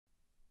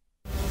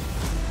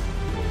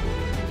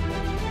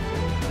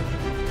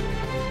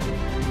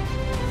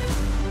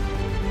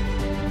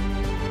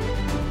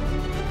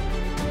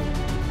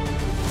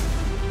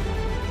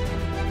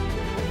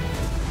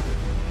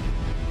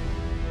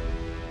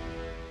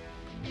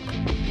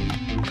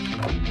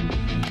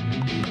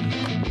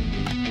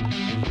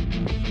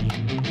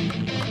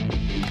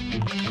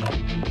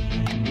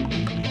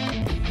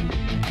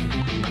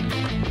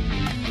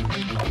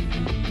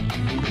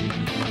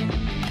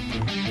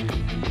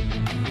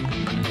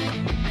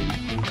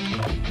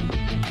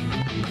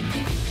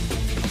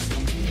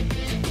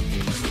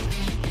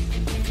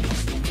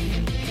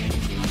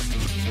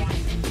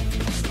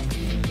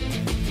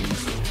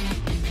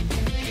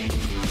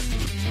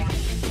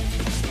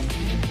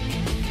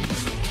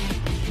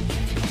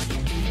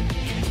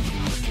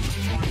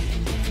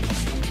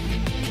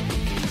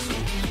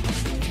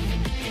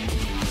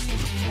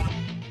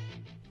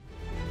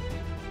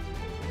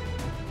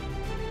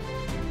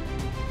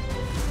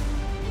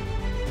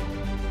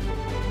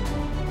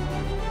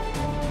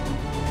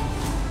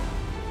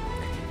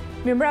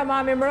Mirëmbrëma,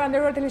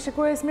 nderuar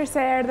teleshikues, mirë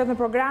se erdhët në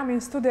programin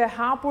Studio e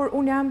Hapur.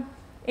 Unë jam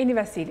Eni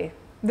Vasili.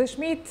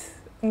 Dëshmit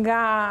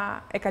nga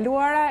e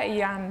kaluara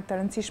janë të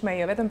rëndësishme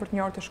jo vetëm për të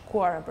njohur të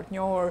shkuarën, për të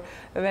njohur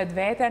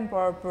vetveten,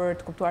 por për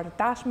të kuptuar të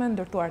tashmen,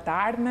 ndërtuar të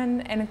ardhmen.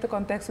 E në këtë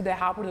kontekst Studio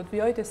e Hapur do të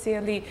vijojë të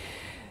sjelli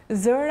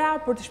zëra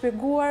për të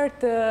shpjeguar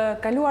të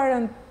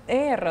kaluarën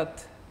e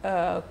errët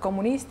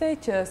komuniste,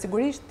 që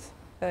sigurisht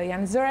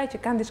janë zëra që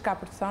kanë diçka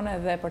për të thonë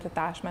edhe për të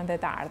tashmen dhe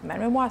të ardhmen.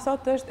 Me mua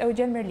sot është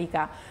Eugjen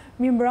Merlika.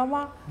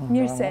 Mirëmbrëma,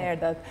 mirë se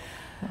erdhët.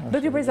 Do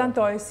t'ju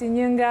prezantoj si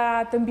një nga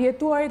të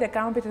mbijetuarit e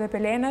Kampit të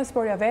Tepelenës,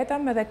 por jo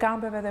vetëm, edhe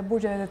kampeve dhe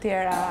burgjeve të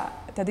tjera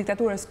të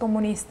diktaturës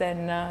komuniste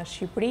në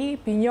Shqipëri,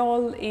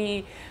 pinjoll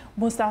i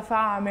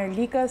Mustafa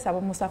Merlikës,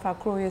 apo Mustafa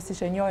Krujës,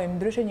 siç e njohim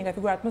ndryshe, një nga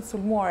figurat më të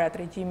sulmuara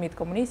të regjimit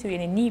komunist, ju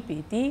jeni Nipi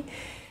i tij.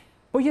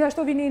 Po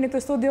gjithashtu vini në këtë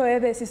studio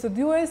edhe si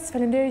studiues.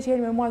 Faleminderit që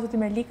jeni me mua zoti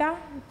Merlika.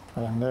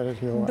 Faleminderit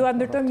juve. Dua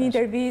ndërtojmë një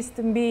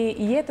intervistë mbi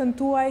jetën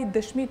tuaj,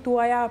 dëshmitë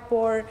tuaja,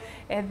 por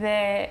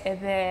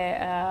edhe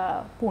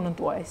punën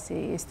tuaj si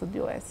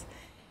studiues.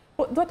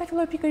 Po dua ta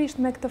filloj pikërisht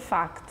me këtë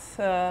fakt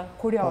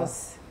kurioz.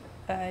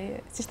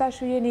 Siç thash,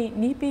 ju jeni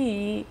Nipi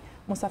i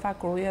Mustafa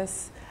Krujës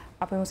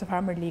apo i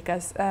Mustafa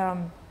Merlikës.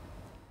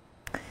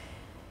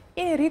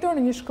 Jeni rritur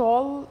në një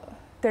shkollë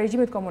të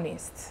regjimit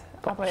komunist.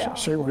 Apo jo?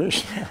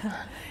 Sigurisht.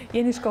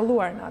 Jeni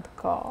shkolluar në atë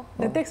kohë.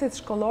 Në tekstet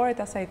shkollore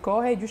të asaj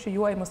kohe, gjyshi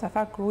juaj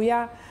Mustafa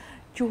Kruja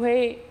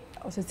quhej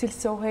ose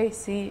cilësohej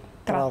si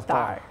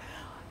tradhtar.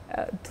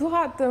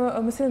 Dua të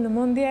më sjellni në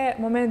mendje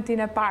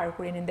momentin e parë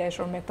kur jeni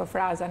ndeshur me këto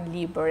fraza në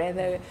libër,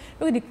 edhe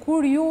nuk e di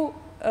kur ju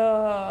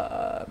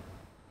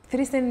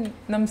thrisnin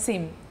në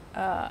mësim,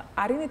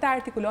 arrini ta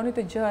artikuloni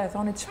të gjë e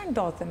thoni çfarë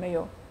ndodhte me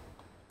ju?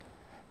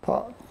 Po,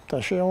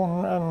 tash unë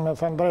me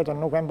thënë drejtën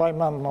nuk e mbaj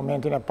mend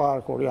momentin e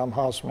parë kur jam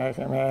has me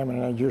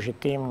emrin e gjyshit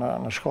tim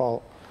në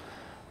shkollë.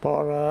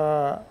 Por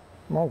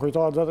më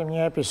kujtohet vetëm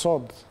një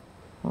episod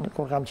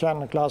kur kam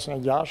qenë në klasën e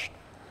 6,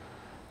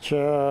 që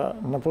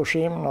në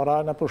pushim, në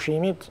oraren e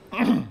pushimit,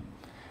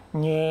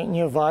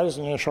 një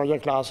vajzë, një shoqe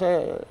klase,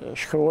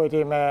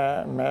 shkruajti me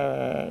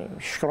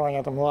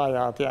shkronja të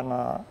mëdha atje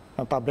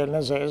në tabelën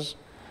e zezë,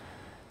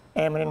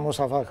 emrin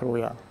Mustafa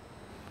Kruja.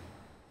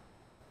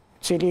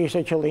 Cili ishte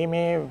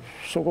qëllimi,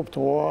 s'u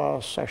kuptua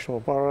ashtu,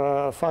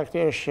 por fakti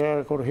është që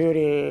kur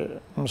hyri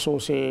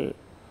mësuesi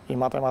i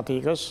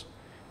matematikës,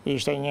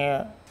 ishte një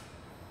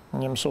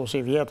mësues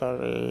i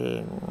vjetër,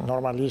 i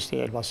normalisti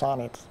i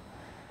Elbasanit,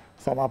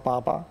 thoma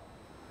papa.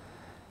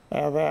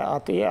 Edhe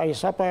ai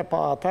sapo e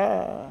pa atë,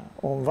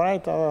 u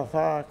vrejt edhe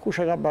tha, kush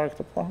e ka bërë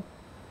këtë punë?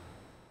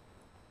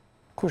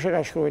 Kush e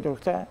ka shkruar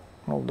këtë?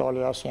 Nuk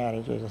doli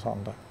asnjëri që i të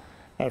thonte.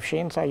 E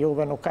fshin, tha,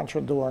 juve nuk kanë që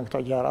duhen këto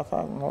gjëra, tha,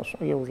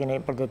 ju keni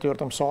për detyrë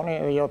të mësoni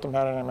dhe jo të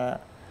merreni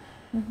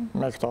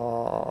me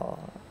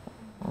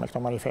këto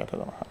marifete,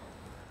 domethënë.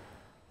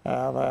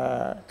 Edhe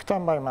këtë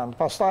mbaj mend.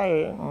 Pastaj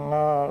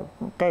në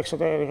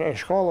tekstet e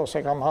shkollës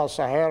e kam hasë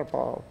sa herë,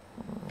 po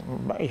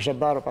ishte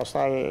bërë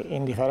pastaj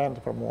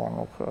indiferent për mua,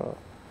 nuk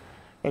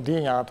e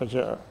dinja atë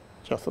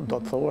që do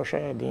të thuheshe,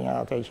 e dinja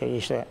atë që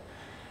ishte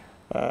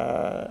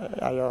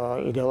ajo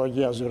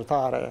ideologjia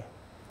zyrtare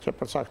që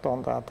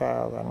përcakton të atë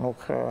dhe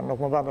nuk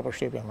më bënda për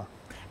shqipje ma.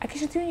 A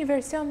kishët ju një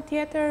version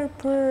tjetër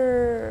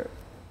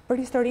për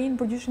historinë,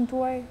 për gjyshin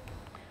tuaj?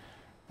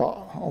 Po,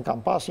 unë kam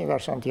pas një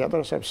version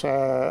tjetër, sepse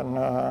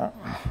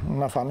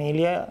në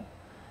familje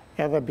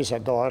edhe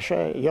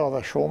bisedoheshe, jo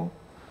dhe shumë,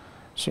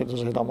 si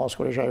të sidomos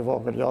kur isha i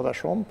vogël, jo dhe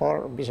shumë,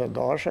 por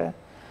bisedoheshe.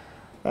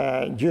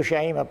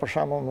 Gjyshja ime, për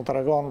shembull, më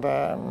tregonte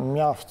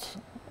mjaft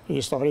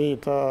histori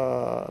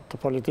të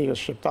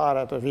politikës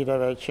shqiptare të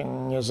viteve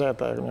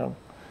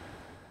 120,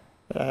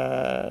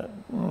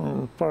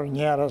 për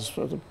njerëz,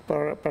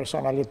 për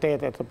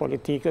personalitetet të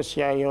politikës,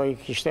 që ajo i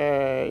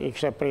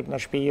kishte prit në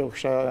shtëpi, u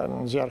kishte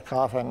nxjerr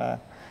kafe në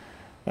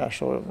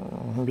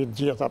mbi të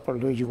gjitha për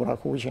Luigi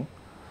Kurakuqin.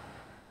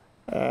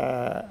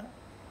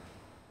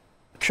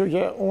 Kështu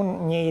që unë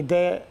një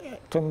ide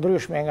të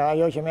ndryshme nga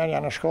ajo që merrja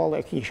në shkollë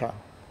e kisha.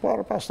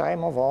 Por pastaj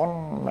më vonë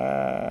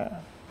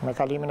me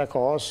kalimin e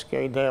kohës,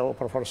 kjo ide u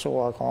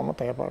përforcua akoma më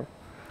tepër.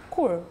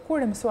 Kur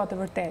e mësua të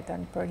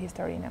vërtetën për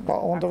historinë? Po,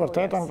 unë të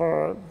vërtetën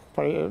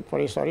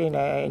për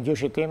historinë e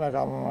gjyshit tim e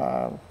kam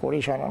kur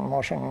isha në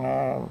moshën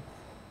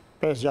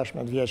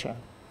 5-16 vjeqe.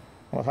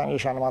 Më thënë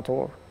isha në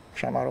matur,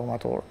 kisha marru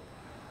matur.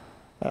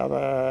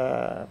 Edhe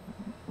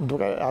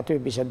duke aty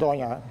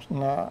bisedonja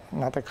në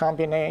atë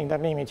kampin e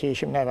internimit që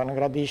ishim neve në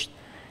Gradisht,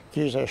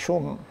 kishte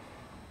shumë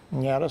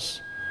njerëz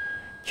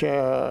që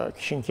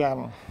kishin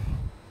qenë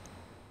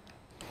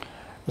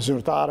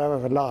zyrtare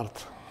dhe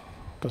lartë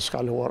të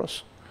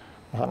skaluarës.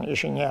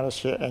 Ishin njerëz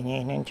që e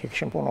njihnin, që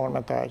kishin punuar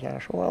me ta, që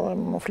edhe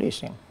më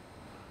flisnin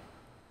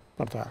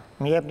për ta.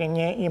 Më jepnin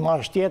një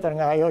imazh tjetër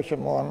nga ajo që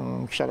mua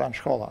më kishte dhënë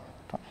shkolla.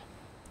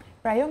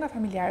 Pra jo nga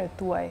familjarët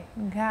tuaj,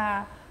 nga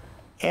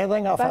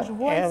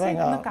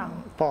bashkëvuajtësit në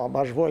kamp? Po,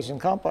 bashkëvuajtësit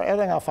në kamp, po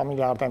edhe nga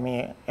familjarët e mi,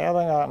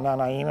 edhe nga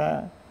nana ime,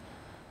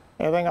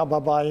 edhe nga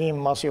baba im,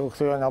 masi u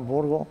kthye nga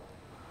burgu.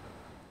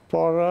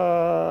 Por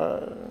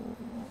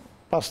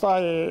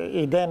Pastaj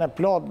idenë e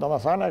plot, do më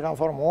thënë, e kam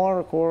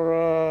formuar kur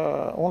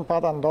unë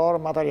pata ndorë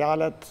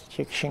materialet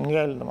që këshin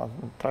ngellë,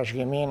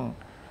 trashëgimin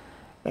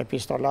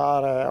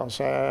epistolare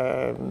ose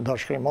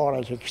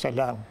dorëshkrimore që kishte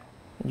lënë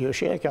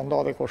gjyshi. Kjo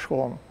ndodhi kur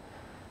shkuam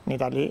në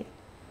Itali.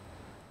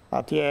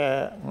 Atje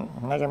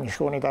ne kemi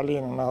shku në Itali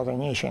në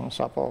 91-shin,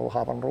 sa po u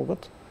hapën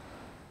rrugët.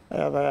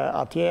 Edhe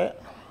atje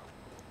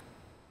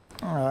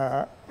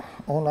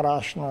unë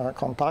rash në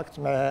kontakt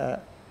me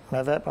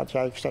veprat që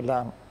ai kishte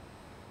lënë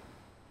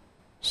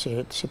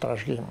si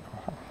trashëgim.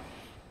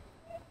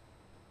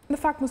 Në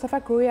fakt, Mustafa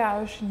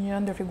Kruja është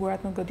një ndër figurat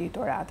më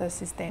goditura të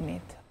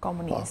sistemit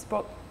komunist,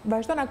 po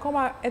vazhdon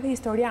akoma edhe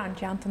historian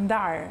që janë të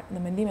ndarë në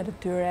mendimet e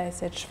tyre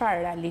se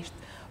çfarë realisht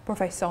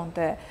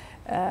përfaqësonte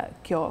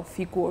kjo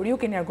figurë. Ju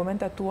keni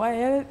argumentat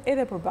tuaja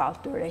edhe përballë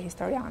tyre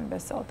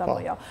historianëve sot apo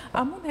jo.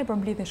 A mund të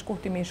përmbledhni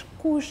shkurtimisht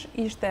kush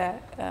ishte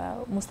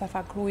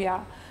Mustafa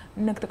Kruja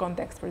në këtë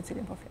kontekst për i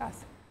cilin po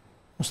flas?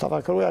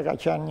 Mustafa Kruja ka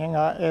qenë një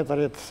nga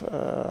etërit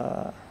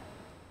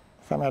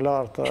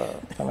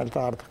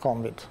themeltar të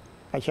Kampit.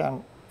 Ka qenë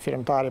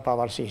firmtari i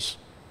pavarësisë.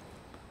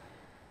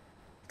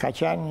 Ka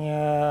qenë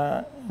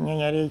një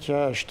njeri që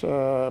është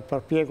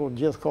përpjekur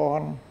gjithë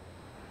kohën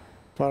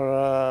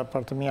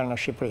për të mirën e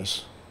Shqipërisë.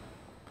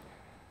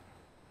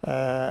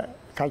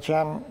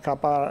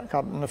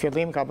 Në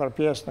fillim ka bërë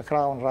pjesë në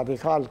krahun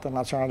radikal të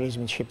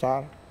nacionalizmit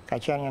shqiptar. Ka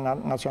qenë një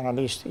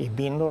nacionalist i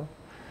bindur,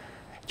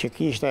 që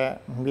kishte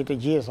mbi të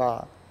gjitha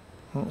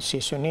si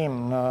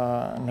synim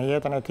në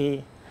jetën e tij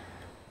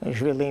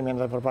zhvillimin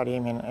dhe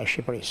përparimin e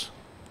Shqipërisë.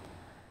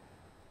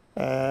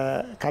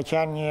 Ka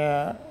qenë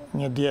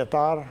një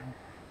dietar,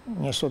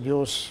 një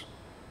studius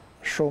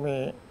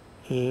shumë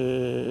i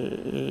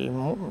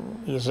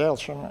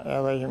zellshëm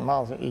edhe i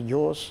madh i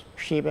gjuhës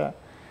shqipe.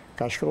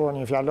 Ka shkruar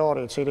një fjalor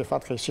i cili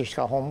fatkeqësisht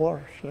ka humbur,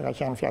 që ka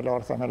qenë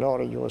fjalor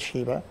themelor i gjuhës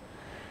shqipe.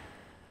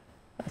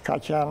 Ka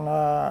qenë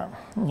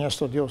një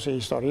studius i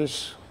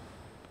historisë.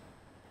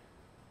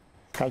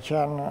 Ka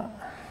qenë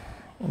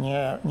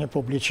një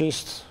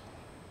publicist.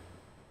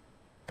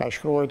 Ka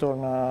shkruar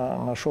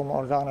në shumë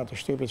organe të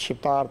shtypit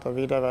shqiptar të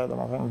viteve,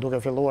 duke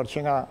filluar që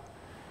nga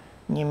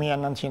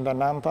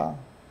 1909,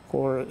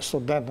 kur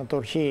student në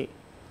Turqi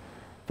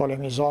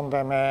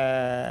polemizonte me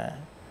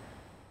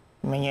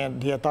një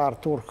dietar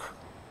turk,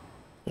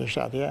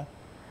 ishte atje.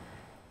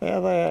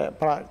 Edhe,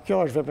 pra,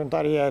 kjo është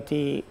veprimtaria e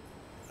tij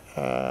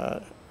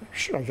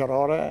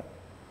shoqërore,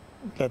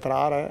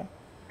 letrare,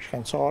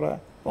 shkencore.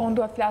 Po unë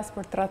duhet flasë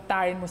për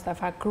tradhtarin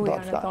Mustafa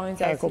Kruja në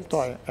thonë e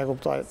kuptoj.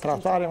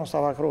 Tradhtari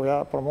Mustafa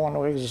Kruja për mua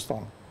nuk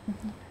ekziston.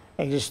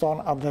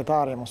 Ekziston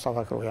atdhetari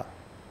Mustafa Kruja.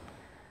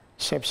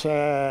 Sepse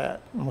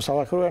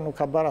Mustafa Kruja nuk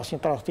ka bërë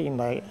asnjë tradhti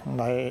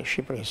ndaj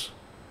Shqipërisë.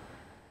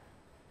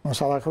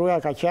 Mustafa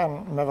Kruja ka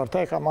qenë, me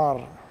vërtet ka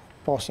marrë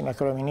postin e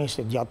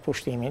kryeministrit gjatë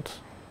pushtimit,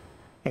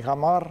 e ka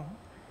marrë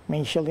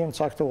me një qëllim të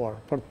caktuar,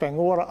 për të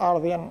penguar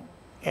ardhjen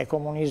e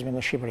komunizmit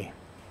në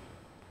Shqipëri.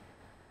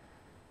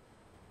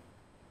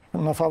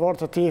 Në favor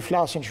të tij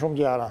flasin shumë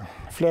gjëra.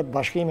 Flet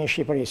bashkimi i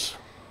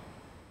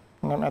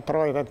Shqipërisë në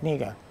metrojët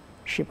etnike,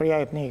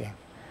 Shqipëria etnike.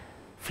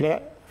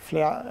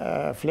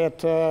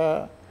 Flet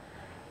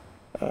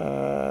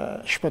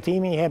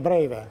shpëtimi i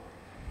hebrejve,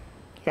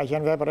 ka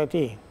qenë vepër e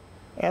tij,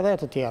 edhe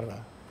të tjerëve,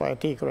 po e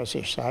tij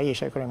kryesisht, se ai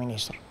ishte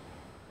kryeministër.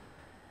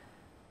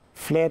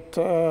 Flet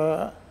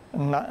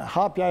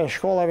hapja e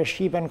shkollave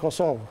shqipe në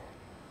Kosovë.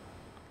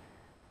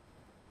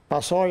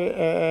 Pasojë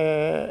e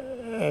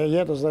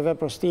jetës dhe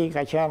veprës tij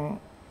ka qenë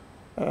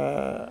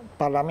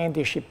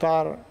parlamenti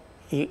shqiptar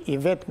i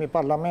vetmi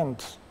parlament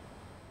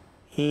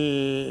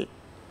i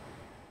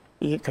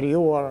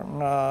krijuar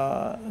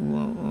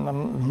në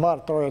mbar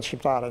trojet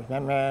shqiptare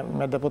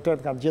me deputet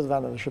nga të gjithë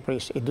vendet e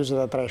Shqipërisë i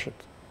 43-shit.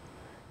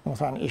 Do të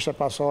thënë ishte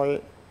pasojë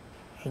e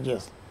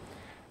gjithë.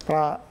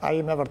 Pra ai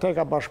me vërtet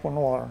ka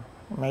bashkëpunuar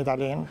me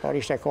Italinë, por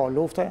ishte kohë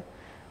lufte.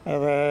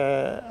 Edhe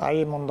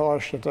ai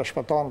mundohesh që të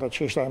shpëtonte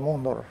që ishte e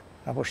mundur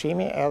në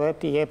pushtimi, edhe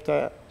t'i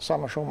jepte sa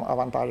më shumë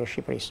avantazhe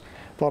Shqipërisë.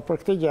 Por për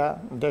këtë gjë,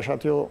 desha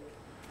t'ju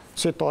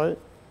citoj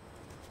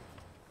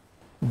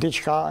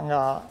diçka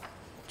nga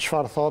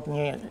çfarë thot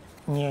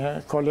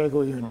një kolegu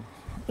ynë,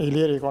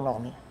 Ilir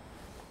Ekonomi.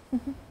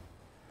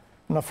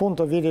 Në fund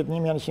të vitit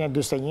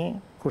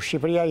 1941, kur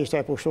Shqipëria ishte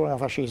e pushtuar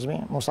nga fashizmi,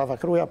 Mustafa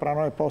Kruja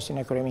pranoi postin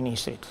e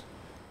kryeministrit.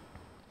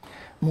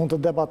 Mund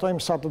të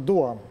debatojmë sa të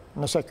duam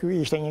nëse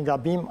ky ishte një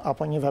gabim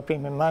apo një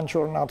veprim i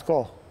mençur në atë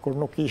kohë, kur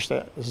nuk ishte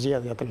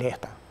zgjedhje të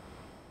lehta.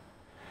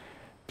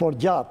 Por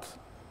gjatë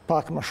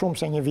pak më shumë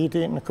se një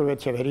viti në krye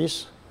të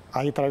qeverisë,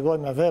 ai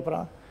tregoi me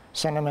vepra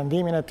se në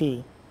mendimin e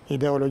tij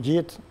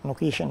ideologjitë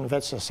nuk ishin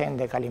vetë se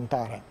sende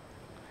kalimtare.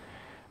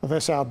 Dhe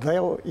se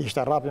atdheu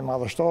ishte rapi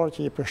madhështor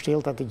që i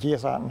përshtillte të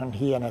gjitha në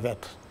hijen e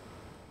vet.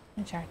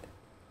 Në qartë.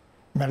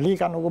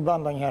 Merlika nuk u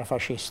bën ndonjëherë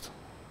fashist.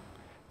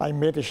 Ai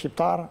mbeti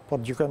shqiptar, po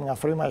të gjykojmë nga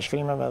fryma e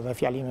shkrimeve dhe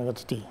fjalimeve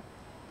të tij.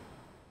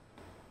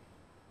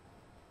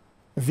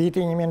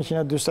 Viti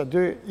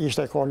 1942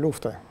 ishte kohë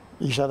lufte.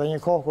 Ishte edhe një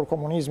kohë kur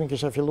komunizmi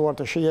kishte filluar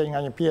të shihej nga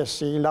një pjesë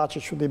si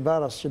ilaçi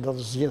çudiberës që do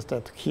të zgjidhte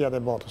të këqijat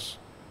e botës.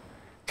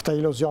 Këtë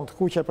iluzion të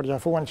kuqe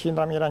përgjafuan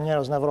qindra mijëra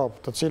njerëz në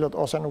Evropë, të cilët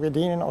ose nuk e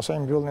dinin ose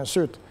i mbyllnin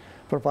syt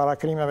përpara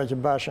krimeve që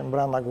bëshin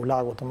brenda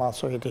gulagut të madh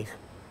sovjetik.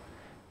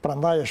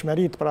 Prandaj është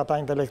merit për ata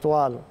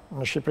intelektual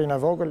në Shqipërinë e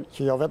vogël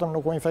që jo vetëm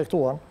nuk u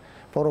infektuan,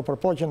 por u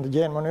përpoqën të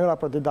gjejnë mënyra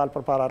për t'i dalë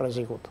përpara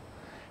rrezikut.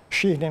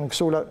 Shihnin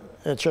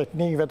kësulat e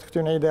çetnikëve të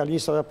këtyre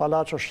idealistëve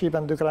palaço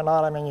shqipen dy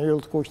krenare me një yll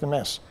të kuq në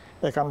mes.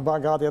 E kanë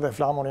bërë gati edhe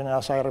flamurin e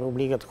asaj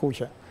republike të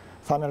kuqe,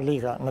 tha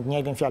Merlika në të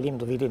njëjtin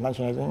fjalim të vitit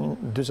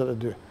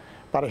 1942.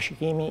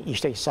 Parashikimi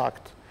ishte i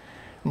saktë.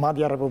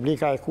 Madje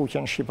Republika e kuqe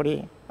në Shqipëri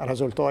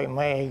rezultoi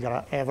më e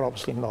egra e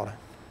Evropës lindore.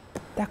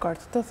 Dakor,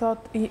 të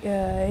thot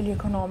Eli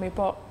Ekonomi,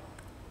 po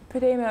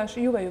pyetja ime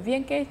është juve ju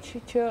vjen keq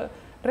që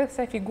rreth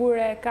kësaj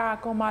figure ka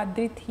akoma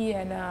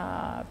drithije në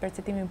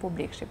perceptimin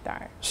publik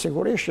shqiptar?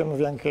 Sigurisht që më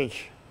vjen keq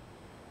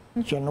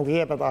që nuk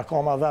jepet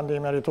akoma vendi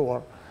i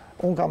merituar.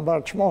 Unë kam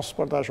bërë çmos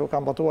për tash,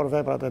 kam botuar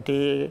veprat e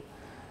tij,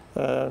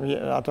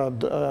 ato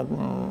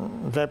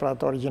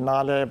veprat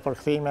origjinale,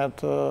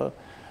 përkthimet,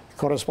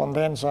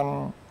 korrespondencën,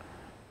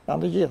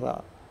 janë të gjitha.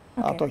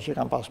 Ato që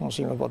kanë pas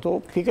mundësi me botu,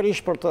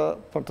 pikërisht për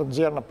të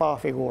nxjerrë në pa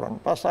figurën.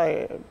 Pastaj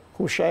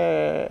kush e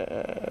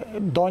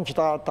don që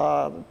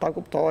ta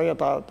kuptojë,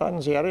 ta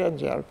nxjerrë,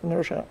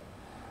 ndryshe.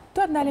 Do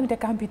të ndalim te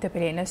Kampi i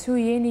Tepelenës. Ju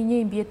jeni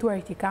një mbijetuar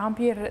i këtij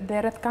kampi dhe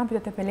rreth Kampit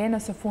të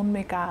Tepelenës së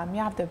fundmi ka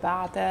mjaft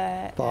debate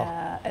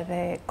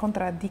dhe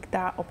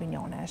kontradikta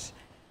opinionesh.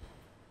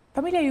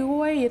 Familja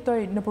juaj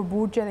jetoi në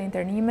përburgje dhe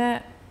internime,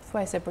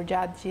 thuajse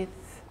përgjatë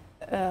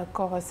gjithë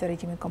kohës së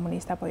regjimit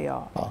komunist apo jo.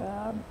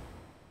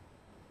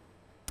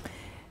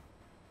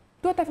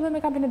 Dua ta filloj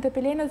me Kampin e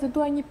Tepelenës dhe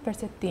dua një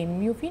perceptim.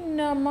 Ju vin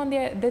në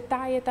mendje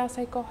detajet e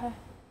asaj kohe?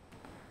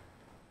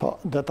 Po,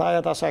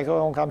 detajet e asaj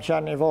kohe unë kam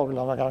qenë i vogël,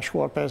 dhe kam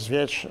shkuar 5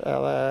 vjeç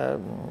edhe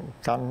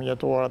kam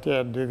jetuar atje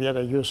 2 vjet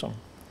e gjysmë.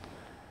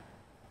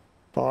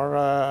 Por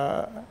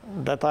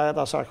detajet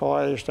e asaj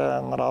kohe ishte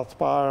në radhë të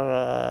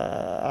parë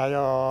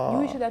ajo...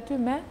 Ju ishit aty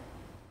me?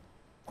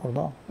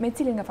 Kurdo? Me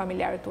cilin nga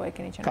familjarët tuaj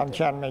keni qenë aty? Kam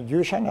qenë me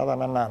gjyshen edhe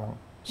me nanën,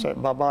 se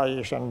babai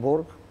ishte në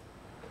Burg,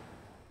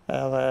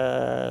 edhe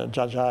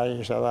xhaxhai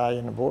ishte edhe ai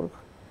në Burg,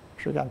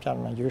 kështu kam qenë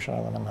me gjyshen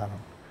edhe me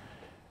nanën.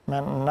 Me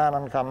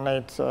nanën kam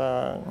nejtë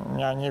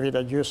një vit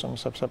e gjysmë,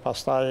 sepse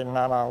pastaj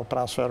nana u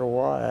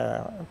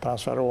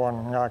transferuan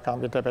nga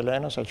Kampi i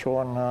Tepelenës, e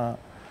quen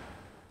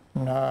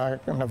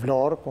në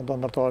Vlorë, ku do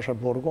ndërtoheshe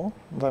Burgu,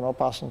 dhe më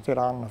pas në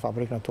Tiranë, në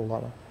fabrikën e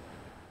tullave.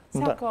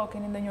 Sa kohë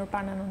keni ndënjur pa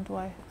nënën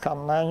tuaj? Kam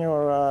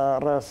ndënjur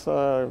rreth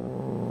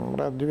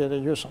 2 vjet e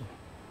gjysmë.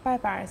 Pa e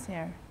parë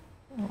asnjëherë?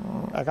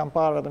 E kam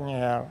parë vetëm një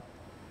herë.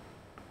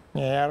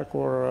 Një herë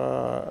kur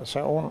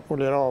se unë u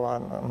lirova,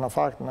 në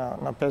fakt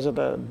në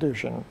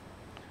 52-shin,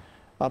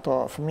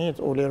 ato fëmijët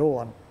u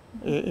liruan,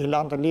 i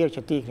lanë të lirë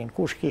që t'iknin,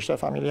 kush kishte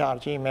familjar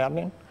që i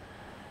merrnin,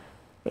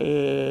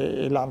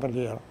 i lanë të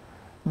lirë.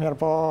 Mirë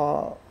po,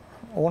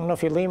 unë në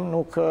fillim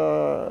nuk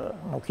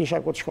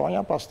isha ku të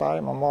shkonja, pastaj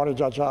më mori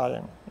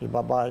xhaxhain, i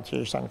babait që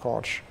ishte në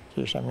Korçë, që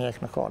ishte mjek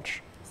në Korçë.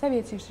 Sa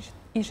vjeç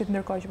ishit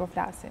ndërkohë që po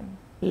flasim?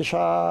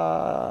 Isha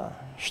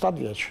 7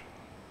 vjeç.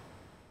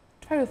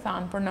 Çfarë ju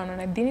thanë për nënën,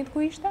 e dinit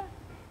ku ishte?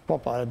 Po,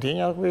 e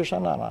dinja ku ishte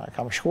nëna.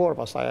 Kam shkuar,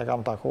 pastaj e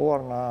kam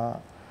takuar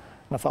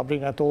në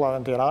fabrikën e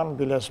tullave në Tiranë,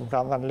 biles më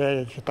kanë dhënë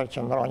leje që të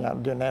qëndronja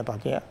 2 net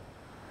atje.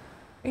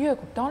 Ju e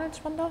kuptonit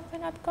ç'po ndodhte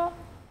në atë kohë,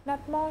 në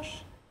atë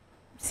moshë?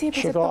 Si e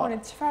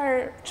perceptonit,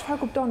 çfarë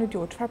kuptonit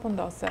ju, çfarë po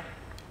ndodhte?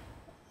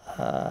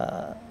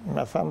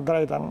 Me thënë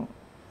drejtën,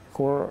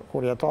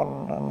 kur jeton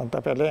në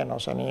Tepelenë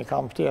ose në një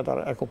kamp tjetër,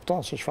 e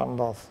kupton si çfarë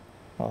ndodh.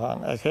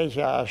 E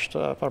keqja është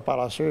për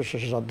parasysh,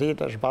 çdo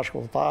ditë është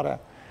bashkëudhëtare,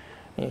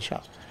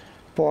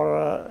 por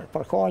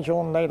për kohën që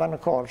unë ndajta në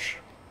Korçë,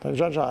 të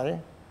xhaxhai,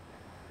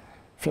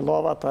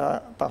 fillova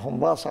ta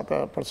humbas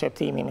atë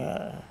perceptimin e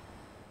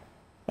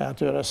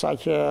atyre, sa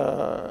që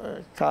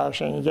ka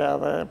është një gjë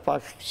dhe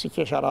pak si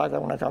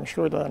keqaraka, unë e kam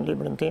shkruajtur edhe në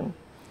librin tim,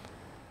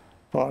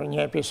 por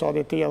një episod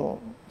i tillë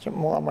që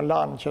mua më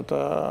lanë që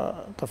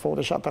të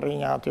futesha të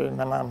rinja aty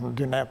me nënë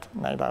 2 net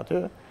ndajta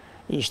aty,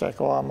 ishte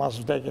koha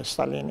mas vdekjes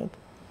Stalinit.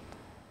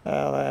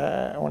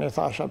 Edhe unë i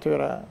thash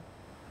atyre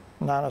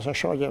nanës e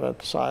shoqeve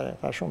të saj,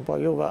 thashun, po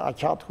juve a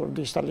qatë kur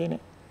di Stalini?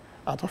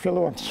 Ato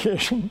filluan të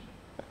qeshin,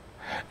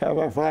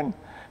 edhe thanë,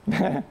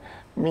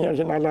 mirë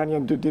që në lanë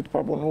jenë 2 ditë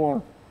pa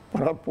punuar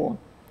për atë punë.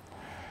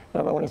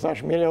 Edhe unë i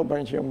thash, mirë u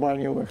bëjnë që ju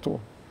mbajnë juve këtu.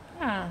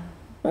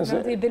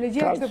 Nëse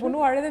delegjeri ishte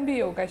punuar edhe mbi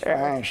ju, ka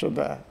shpërë? Ashtu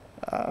dhe.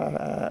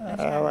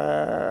 Edhe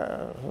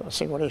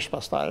sigurisht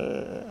pastaj,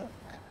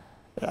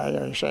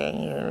 ajo ishte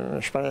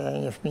një shprehje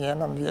një fëmijë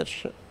 9 vjeç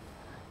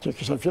që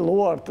kishte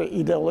filluar të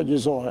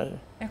ideologjizohej.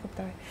 E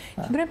kuptoj.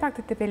 Qëndrojmë pak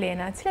te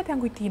Tepelena. Cilat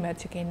janë kujtimet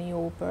që keni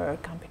ju për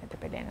Kampin e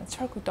Tepelenës?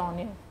 Çfarë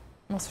kujtoni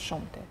më së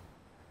shumti?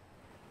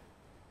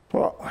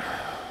 Po,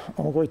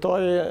 unë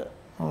kujtoj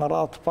në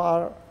radhë të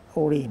parë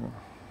urinë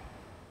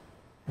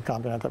në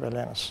Kampin e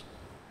Tepelenës.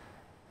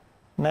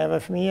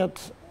 Neve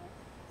fëmijët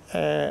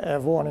e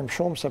vuanim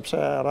shumë sepse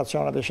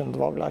racionet ishin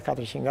të vogla,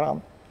 400 gram.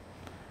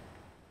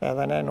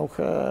 Edhe ne nuk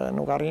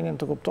arrinim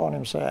të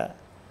kuptonim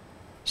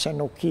se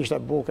nuk kishte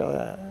bukë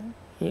dhe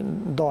i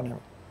ndonim.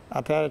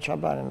 atëherë që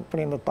bënin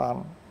prindët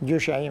tanë,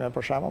 gjyshja ime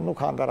për shembull,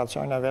 nuk hante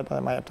racionin e vetë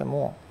dhe ma jepte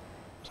mua.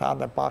 Se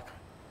hante pak,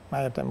 ma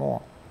jepte mua.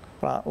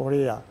 Pra,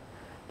 uria.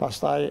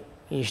 Pastaj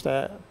ishte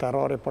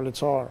terrori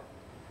policor.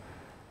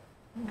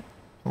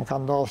 Më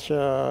kanë ndodhur që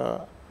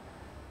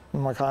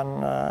më kanë,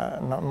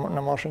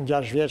 në moshën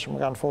 6 vjeç, më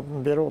kanë futur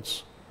në Biruc,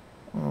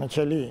 në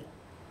qeli,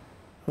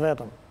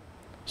 vetëm.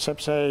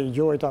 Sepse i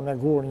gjojta me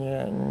gur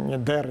një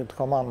derri të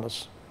komandës.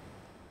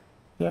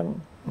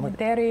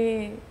 Derri...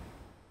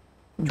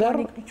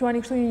 Quani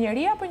kështu një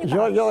njeri apo një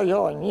kafshë?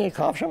 Jo, një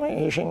kafshë,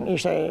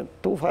 ishte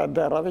tufa e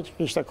derrave që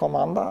kishte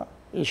komanda,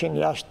 ishin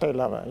jashtë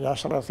telave,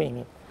 jashtë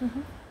rrëthimit.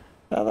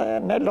 Edhe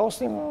ne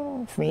lostim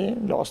fëmijë,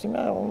 lostim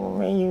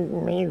me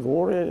një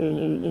gur,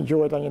 i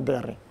gjojta një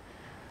derri.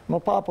 Më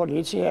pa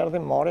polici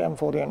erdhi, mori, më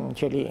futin në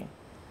qeli.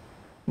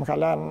 Më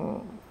kalan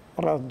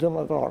rreth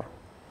 12 orë.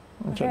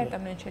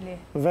 Vetëm në qeli?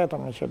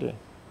 Vetëm në qeli.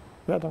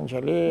 Vetëm në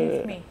qeli. Një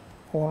fëmijë?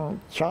 Unë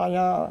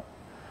qanja,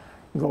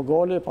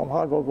 gogoli, po më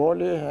ha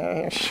gogoli,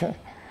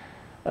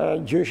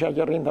 gjyshja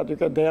që rrinë aty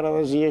këtë derë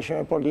dhe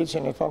ziheshin me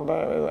policin, i thonë dhe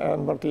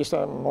në bërtiste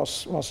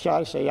mos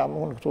qaj se jam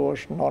unë këtu,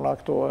 është nona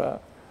këtu,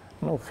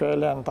 nuk e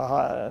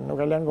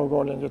len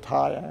gogolin që të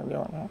haje.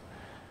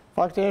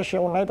 Fakti është që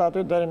unë nejtë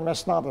aty deri në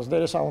mesnatës,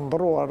 deri sa unë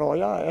ndrua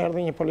roja,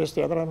 erdi një polis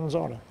tjetër e në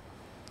nëzore.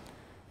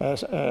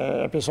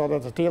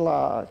 Episodet të tilla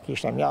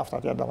kishte mjaft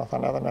atje,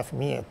 domethënë edhe me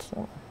fëmijët.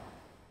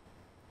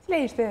 Cila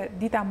ishte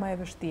dita më e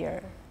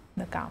vështirë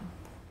në kamp?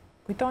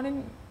 Kujtonin,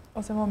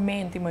 ose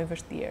momenti më i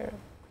vështirë?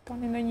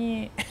 Kujtonin në një...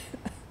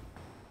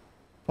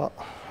 Po,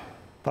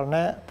 për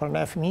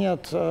ne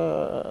fëmijët,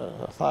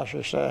 thash,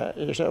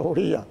 ishte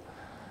uria.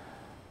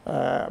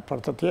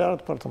 Për të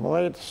tjerët, për të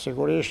mëdhejt,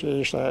 sigurisht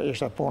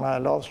ishte puna e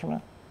lodhshme.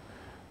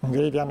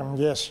 Ngritja në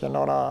mëngjes, që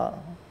nora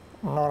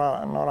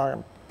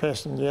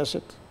 5 në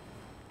mëngjesit,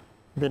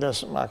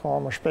 biles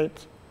akoma më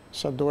shpejt,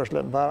 se duhesh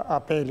bërë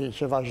apeli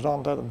që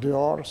vazhdonte 2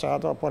 orë, se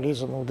ato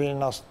policët nuk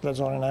dinin as të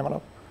lexonin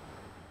emrat.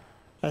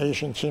 E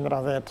ishin qindra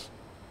vetë.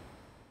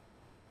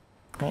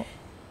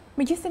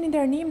 Me gjithë të një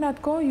internim në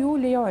atë kohë, ju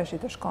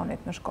lejoheshit të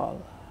shkonit në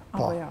shkollë,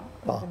 apo jo,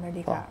 Eugjen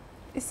Merlika?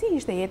 Si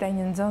ishte jeta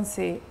një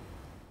nxënësi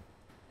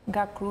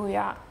nga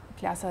Kruja,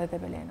 klasa dhe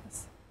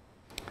Tepelenës?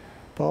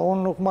 Po,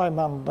 unë nuk maj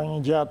mend në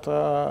një gjatë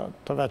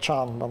të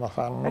veçanë, do më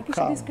thënë. A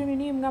kishte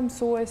diskriminim nga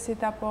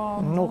mësuesit,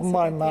 apo...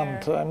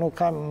 Nuk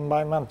kam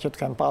mbaj mend që të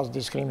kem pas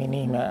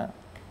diskriminime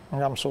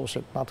nga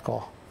mësuesit në atë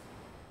kohë.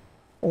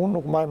 Unë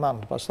nuk mbaj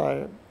mend, pastaj,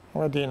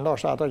 nuk e di,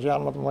 ndoshta ato që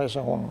janë më të mëdhej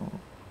se unë,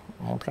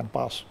 mund të kem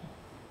pas.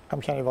 Kam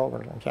qenë i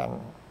vogël, kam qenë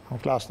në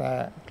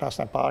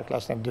klasën e parë,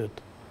 klasën e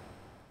dytë.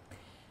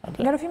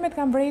 Nga rrëfimet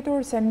kam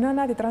vrejtur se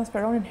nënat i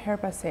transferonin her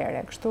pas here.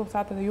 Kështu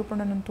thatë edhe ju për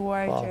nënën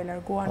tuaj që e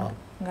larguan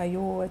nga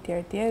ju e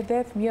tjerë, dhe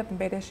fëmijët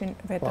mbeteshin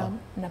vetëm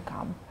në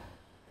kamp.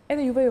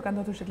 Edhe juve ju kanë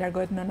thotur që të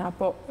largohet nëna,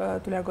 po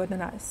të largohet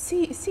nëna.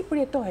 Si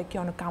përjetohet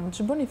kjo në kamp?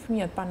 Që bëni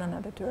fëmijët pa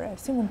nënat e tyre?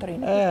 Si mund të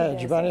rinë?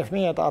 Që bëni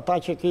fëmijët, ata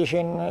që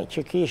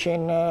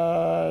kishin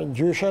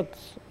gjyshet,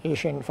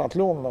 ishin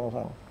fatlum, do më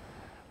thënë.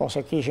 Ose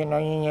kishin në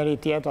një njeri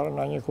tjetër,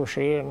 në një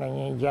kushrirë, në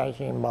një gjaj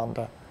që i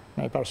mbante,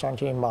 në një person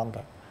që i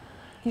mbante.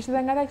 Kishte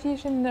dhe nga ta që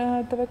ishin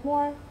të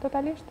vetmuar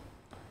totalisht?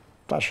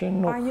 Tashin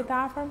nuk... Pa një të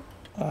afërm?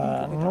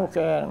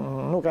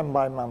 Nuk e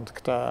mbaj mend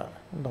këtë,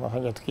 do më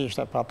thënë që të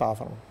kishte pa të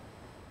afërm.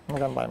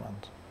 Nuk e mbaj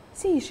mend.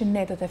 Si ishin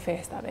netët e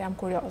festave? Jam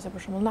kurioze,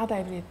 për shumë, nata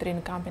e vitit të ri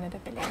në kampin e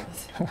Tepelenës.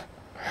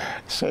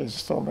 Se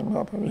ekzistonte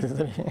nata e vitit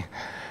të ri.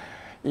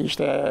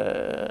 Ishte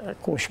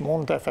kush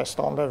mund të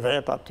festonte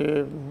vetë aty,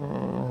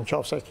 në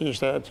qoftë se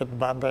kishte që të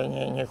bante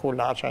një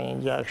kulaça, një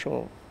gjë kështu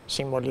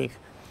simbolik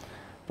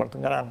për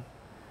të ngrënë.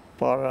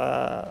 Por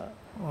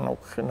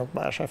nuk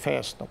bëshe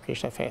fest, nuk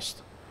ishte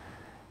fest.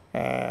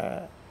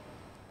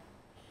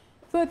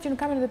 Thuhet që në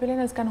kampin e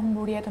Tepelenës kanë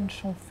humbur jetën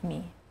shumë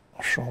fëmijë.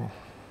 Shumë.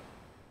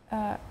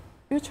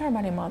 Ju çfarë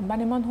mbani mend?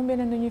 Mbani mend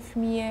humbjen e ndonjë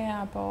fëmie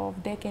apo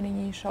vdekjen e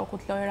një shoku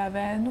të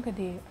lojrave? Nuk e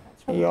di.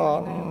 Jo,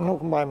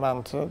 nuk mbaj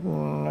mend.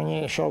 Në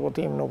një shoku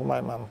tim nuk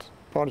mbaj mend.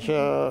 Por që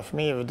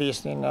fëmijë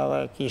vdisnin edhe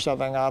kishte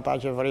edhe nga ata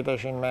që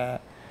vriteshin me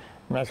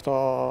këto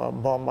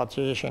bombat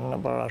që ishin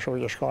për ashtu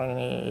që shkonin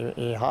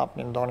i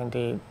hapnin, donin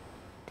t'i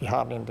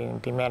hapnin,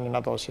 t'i mernin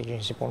ato si që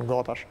si punë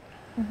gotash.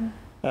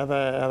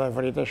 Edhe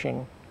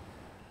vriteshin.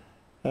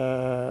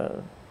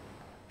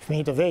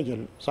 Fëmijë të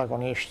vegjël,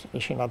 zakonisht,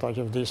 ishin ato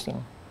që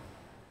vdisnin.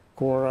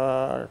 Kur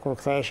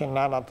ktheheshin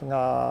nanat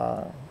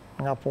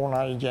nga puna,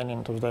 i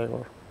gjenin të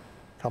vdekur.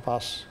 Ka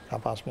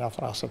pas mjaft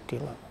raste të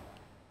tilla.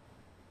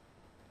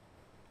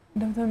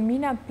 Do të thënë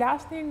minat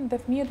plasnin dhe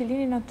fëmijët i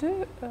linin aty,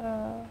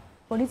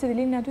 policët i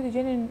linin aty të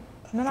gjenin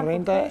nëna kur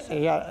ktheheshin?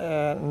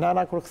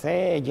 Nëna kur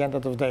kthehej e gjente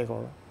të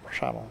vdekur, për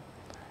shembull.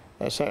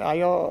 Se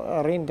ajo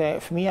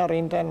fëmia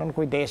rrinte në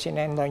kujdesin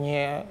e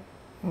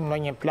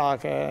ndonjë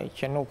plake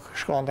që nuk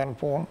shkonte në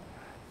punë,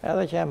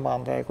 edhe që e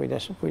mbante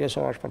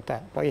kujdesohesh për te.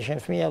 Po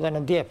ishin fëmijë edhe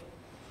në djep.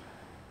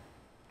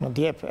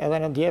 Edhe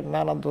në djep,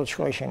 nënat do të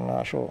shkojshin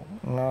ashtu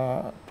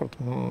për të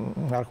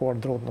ngarkuar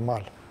drut në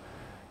mal.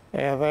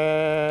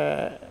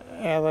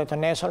 Edhe të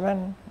nesërmen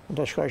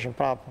do të shkojshin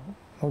prapë.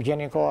 Nuk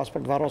gjenin kohë as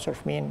për të varrosur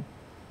fëmin,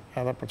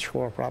 edhe për të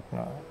shkuar prapë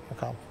në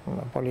kamp,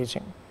 në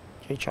policin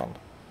që i qëndë.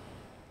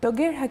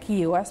 Toger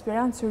Hakiu,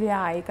 aspirant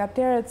Syriaj,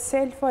 kapterët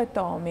Selfo e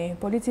Tomi,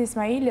 polici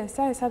Ismail e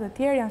sa të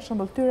tjerë janë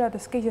shëmbëltyra të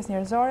skeqjes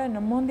njerëzore në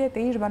mendje të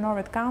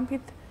ish-banorëve të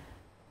Kampit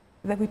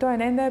dhe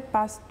kujtojnë ende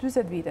pas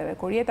 40 viteve,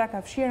 kur jeta ka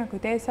fshirë në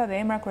kujtesa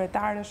dhe emra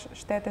kryetarësh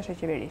shtetesh e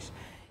qeverish.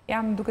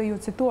 Jam duke ju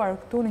cituar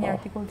këtu në një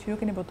artikull që ju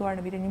keni botuar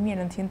në vitin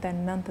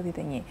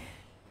 1991.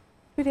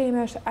 Pyetja ime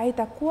është, a i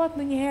takuat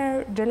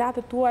ndonjëherë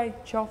xhelatët tuaj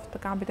qoftë të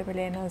Kampit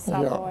Tepelenës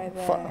apo edhe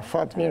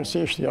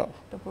fatmirësisht jo.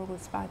 Të burgut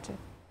Spaçit?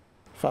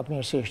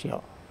 Fatmirësisht jo.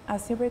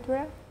 Asnjë prej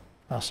tyre?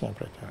 Asnjë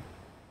prej tyre.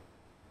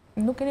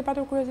 Nuk keni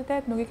patur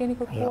kuriozitet, nuk i keni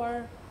kërkuar?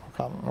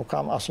 Nuk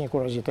kam asnjë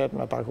kuriozitet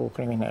me taku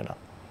kriminala.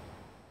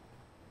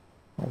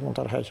 Nuk mund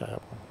të rheqa ajo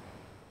punë.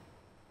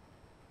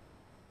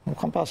 Nuk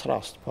kam pas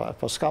rast,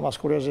 po s'kam as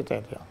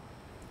kuriozitet, ja.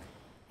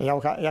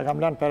 Ja kam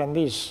lënë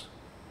Perëndis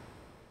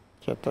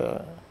që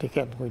t'i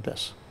ketë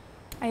kujdes.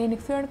 A jeni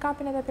kthyer në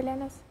kampin e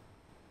Tepelenës?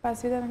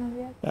 Pas viteve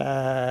 90?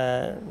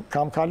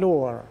 Kam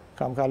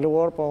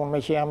kaluar, po unë me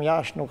që jam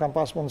jashtë nuk kam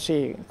pas mundësi,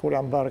 kur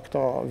jam bërë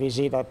këto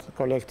vizitat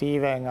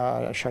kolektive nga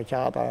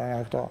shoqata, nga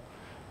këto,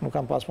 nuk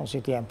kam pas mundësi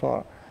t'jem, por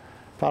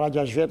para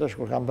 6 vjetësh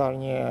kur kam bërë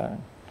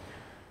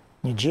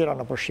një gjiro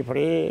në për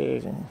Shqipëri,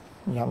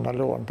 jam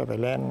ndaluar në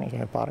Tepelenë, i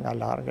kemi parë nga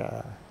largë,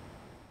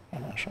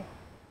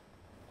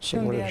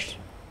 sigurisht,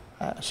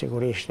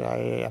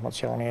 ai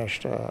emocioni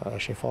është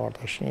i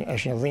fortë,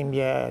 është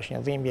një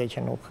dhimbje që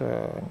nuk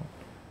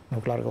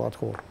largohet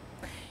kurrë.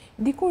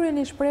 Dikur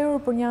jeni shprehur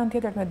për një anë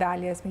tjetër të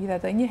medaljes,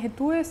 megjithatë, një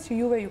hetues që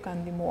juve ju ka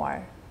ndihmuar.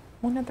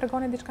 Mund të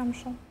tregoni diçka më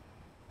shumë?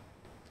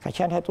 Ka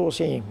qenë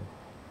hetuesi im.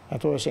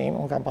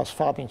 Unë kam pas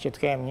fatin që të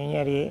kem një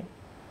njeri,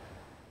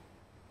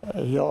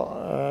 jo,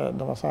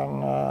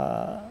 domethënë,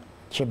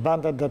 që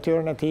bante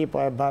detyrën e tij, po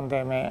e bante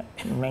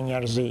me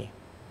njerëzi.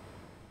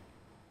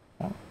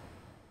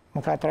 Më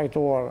ka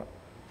trajtuar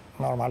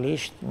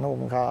normalisht, nuk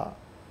më ka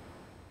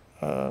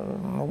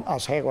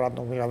as hekurat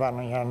nuk më ka vënë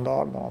në një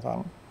ndorë,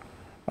 domethënë,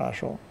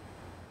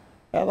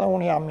 edhe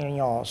unë jam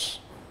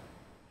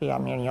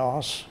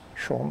mirënjohës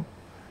shumë,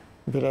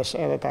 biles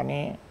edhe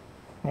tani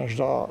në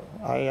çdo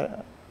ai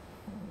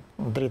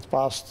dritë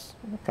past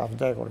ka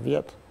vdekur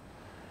vjetë,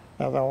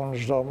 edhe unë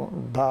çdo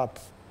datë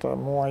të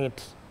muajit,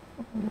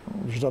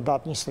 çdo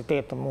datë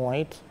 28 të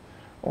muajit,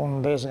 unë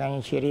ndes nga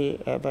një qiri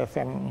edhe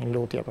them një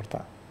lutje për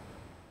ta.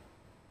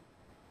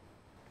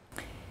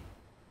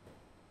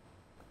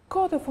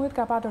 Kohët e fundit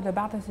ka patur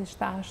debatën si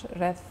shtash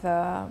rreth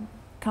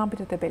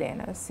Kampit të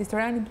Tepelenës.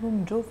 Historiani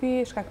Plum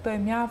Xhufi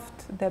shkaktoi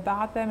mjaft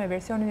debate me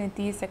versionin e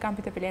tij se Kampi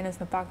i Tepelenës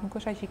në fakt nuk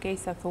është aq i keq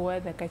sa thuhet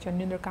dhe ka qenë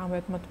një ndër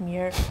kampet më të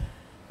mirë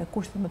dhe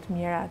kushtet më të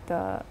mira të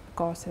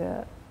kohës së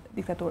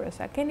diktaturës.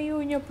 A keni ju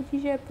një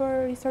përgjigje për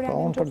historianin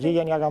Xhufi? Unë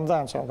përgjigjen ja kam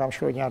dhënë, se unë kam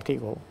shkruar një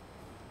artikull.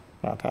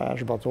 Ata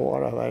është botuar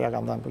edhe ja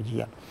kam dhënë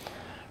përgjigjen.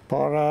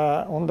 Por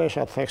unë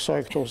desha të theksoj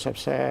këtu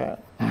sepse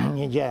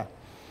një gjë,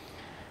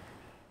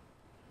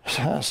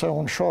 se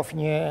unë shoh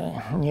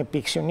një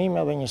piksionim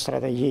edhe një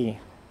strategji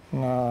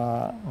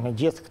në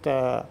gjithë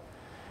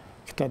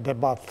këtë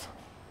debat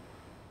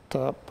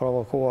të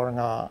provokuar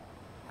nga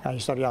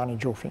historiani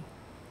Xhufi.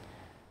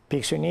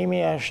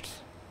 Piksionimi është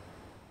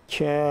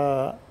që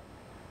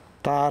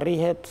të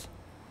arrihet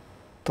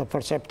të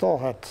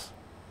perceptohet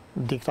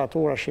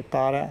diktatura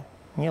shqiptare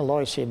një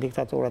lloj si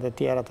diktaturat e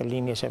tjera të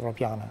lindjes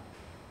evropiane.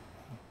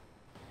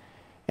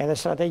 Edhe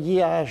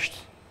strategjia është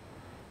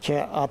që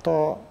ato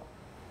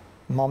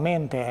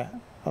momente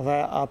dhe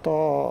ato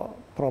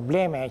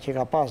probleme që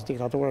ka pas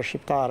diktatura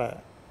shqiptare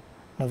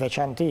në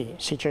veçanti,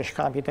 si që është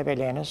Kampi i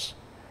Tepelenës,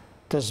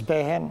 të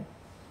zbehen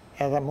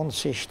edhe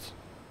mundësisht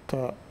të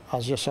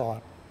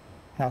asgjësohen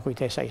nga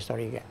kujtesa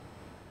historike.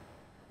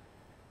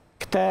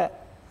 Këtë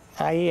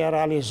ai e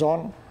realizon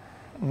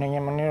në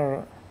një mënyrë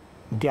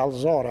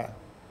djallëzore,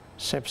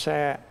 sepse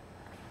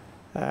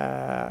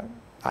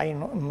ai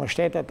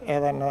mbështetet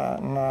edhe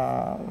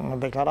në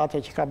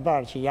deklaratat që ka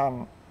bërë, që janë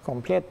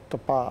komplet të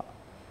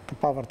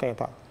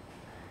pavërteta.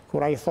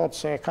 Kur ai thotë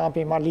se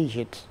Kampi i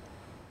Maliqit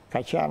ka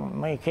qenë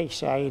më i keq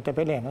se ai i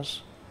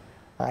Tepelenës,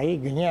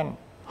 ai gënjen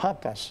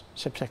haptas,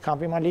 sepse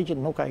Kampi i Maliqit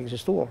nuk ka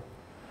ekzistuar.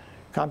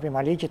 Kampi i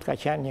Maliqit ka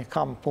qenë një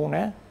kamp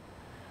pune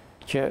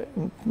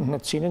në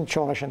cilin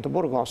qoheshin të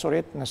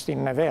burgosurit në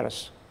stinën e verës.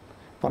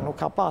 Por nuk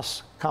ka pas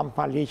kamp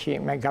Maliqi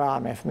me gra,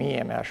 me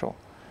fëmijë, me ashtu.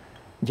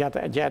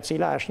 Gjatë e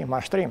cila është një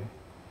mashtrim,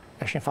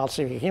 është një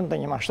falsifikim dhe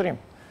një mashtrim,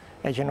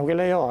 e që nuk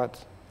i lejohet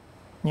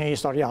një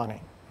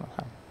historiani.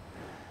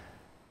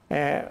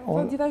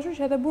 Gjithashtu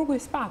që edhe burgu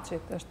i Spaçit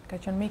ka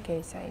qenë më i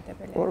keq se ai i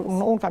Tepelenës.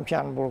 Unë kam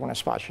qenë në burgun e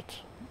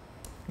Spaçit.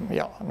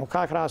 Jo, nuk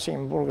ka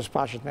krahasim burgu i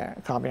Spaçit me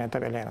Kampin e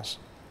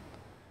Tepelenës.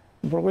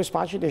 Burgu i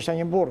Spaçit ishte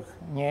një burg,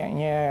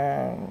 një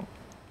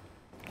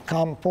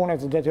kamp pune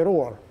të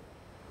detyruar.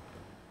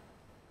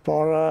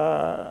 Por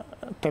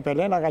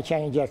Tepelena ka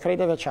qenë një gjë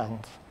krejt e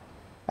veçantë.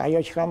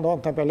 Ajo që ka ndodhur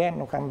në Tepelenë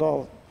nuk ka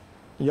ndodhur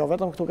jo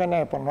vetëm këtu ke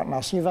ne, por në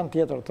asnjë vend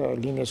tjetër të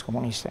lindjes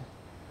komuniste.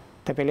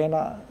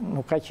 Tepelena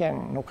nuk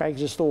ka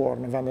ekzistuar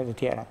në vendet e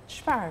tjera.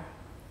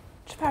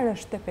 Çfarë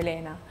është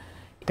Tepelena?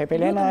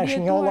 Tepelena është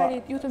njolla...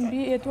 Ju të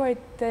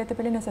mbijetuarit të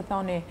Tepelenës e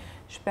thoni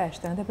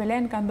shpesh, në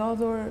Tepelenë ka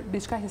ndodhur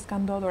diçka që s'ka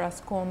ndodhur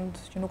askund,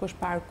 që nuk është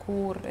parë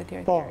kurrë,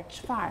 etj.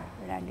 Çfarë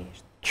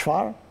realisht?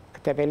 Çfarë?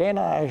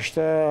 Tepelena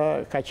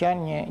ka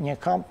qenë një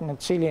kamp në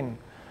cilin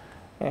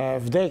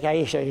vdekja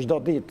ishte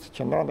çdo ditë,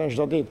 që ndronte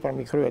çdo ditë për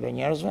mbi kryet e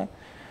njerëzve,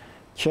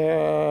 që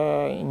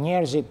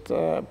njerëzit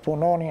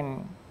punonin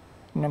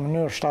në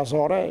mënyrë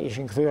shtazore,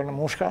 ishin kthyer në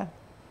mushka.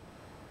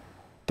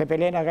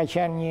 Tepelena ka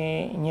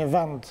qenë një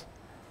vend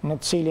në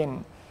cilin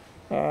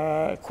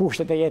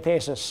kushtet e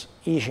jetesës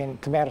ishin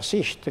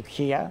tmerrsisht të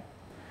këqija.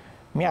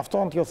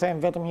 Mjafton t'ju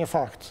them vetëm një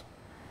fakt.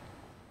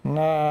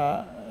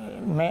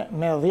 Me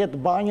 10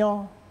 banjo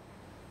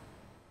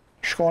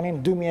shkonin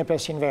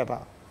 2500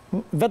 veta.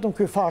 Vetëm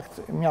ky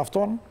fakt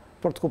mjafton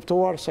për të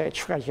kuptuar se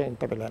ç'ka qenë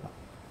Tepelena,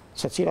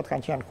 se cilat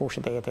kanë qenë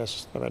kushtet e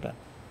jetesës të Tepelenës.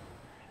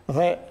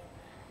 Dhe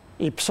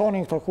i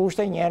psonin këto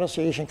kushte njerëz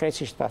që ishin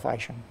krejtësisht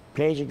pafajshëm,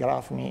 plegjë,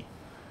 gra, fëmijë.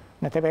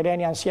 Në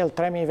Tepelenë janë sjell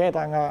 3000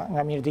 veta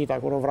nga Mirdita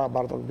kur u vra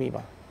Bartok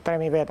Biba.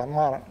 3000 veta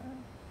marrë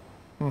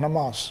në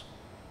mas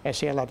e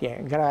sjell atje,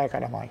 gra e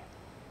kalamaj.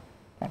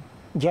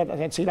 Gjëra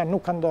e cila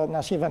nuk kanë ndodhur në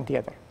asnjë vend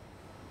tjetër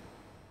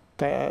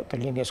të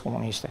lindjes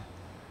komuniste.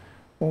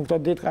 Unë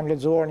këtë ditë kam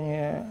lexuar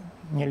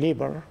një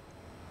libër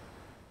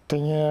të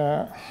një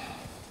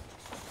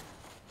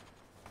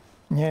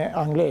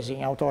anglezi,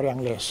 një autori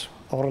anglez,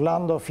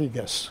 Orlando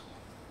Figes.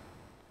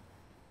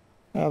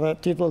 Edhe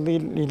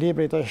titulli i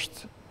librit është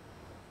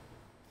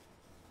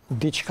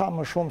Diçka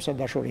më shumë se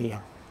dashuria.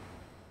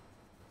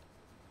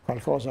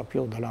 Qualcosa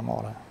più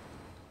dell'amore.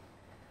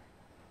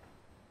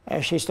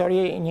 Është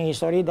një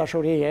histori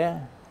dashurie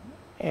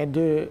e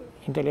dy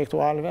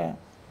intelektualëve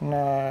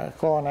në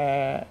kohën e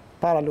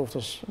para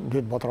luftës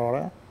dytë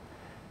botërore,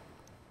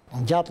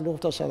 gjatë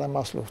luftës edhe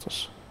mbas luftës.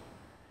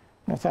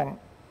 Më thënë,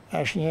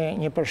 është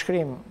një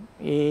përshkrim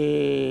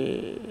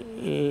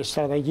i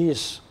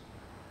strategjisë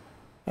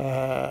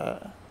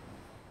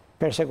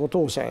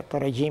persekutuese të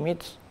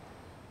regjimit,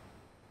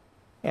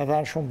 edhe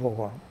në shumë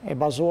bukur. E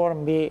bazuar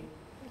mbi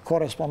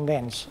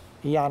korrespondencë.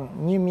 Janë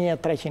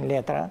 1300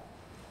 letra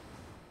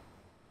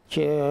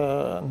që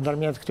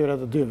ndërmjet këtyre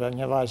të dyve,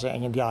 një vajze e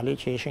një djali,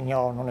 që ishin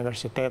njohur në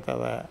universitet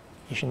edhe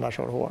ishin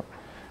dashuruar.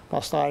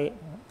 Pastaj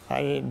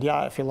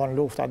fillon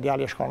lufta,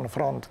 djali shkon në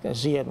front,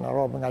 zihet në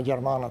robë nga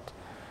gjermanët.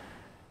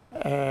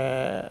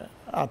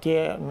 Atje,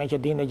 me që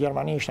dinte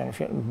gjermanishten,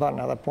 bën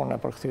edhe punën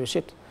e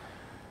përkthyesit.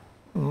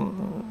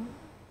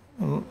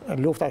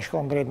 Lufta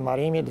shkon drejt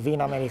mbarimit,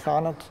 vinë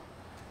amerikanët,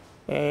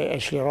 e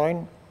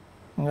çlirojnë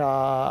nga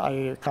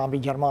ai kampi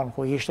gjerman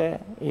ku ishte,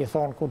 i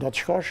thonë ku do të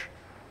shkosh,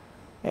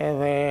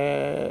 edhe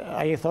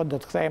ai thotë do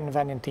të kthehem në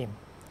vendin tim.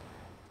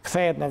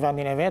 Kthehet në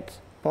vendin e vet,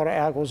 por e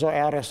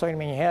arrestojnë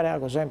me një herë, e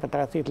akuzojnë për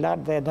tradhti të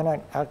lartë dhe e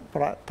dënojnë.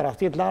 Për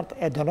tradhti të lartë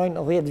e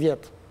dënojnë 10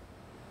 vjet.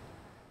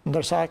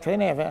 Ndërsa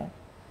kreneve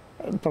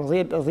për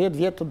 10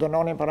 vjet të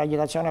dënonin për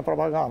agitacion e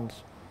propagandë.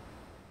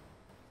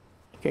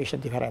 Kjo ishte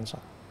diferenca.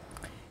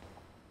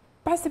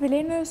 Pas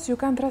Tepelenës ju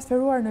kanë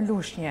transferuar në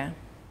Lushnjë.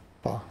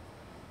 Po.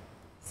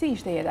 Si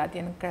ishte jeta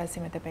atje në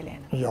krahasim me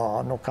Tepelenën?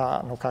 Jo, nuk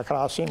ka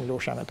krahasim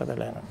Lushja me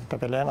Tepelenën.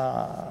 Tepelena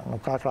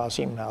nuk ka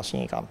krahasim me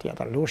asnjë kamp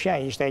tjetër. Lushja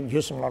ishte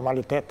gjysmë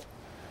normalitet.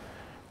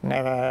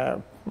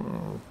 Neve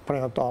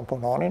pretendojmë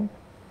punonin,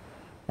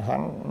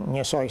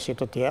 njësoj si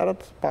të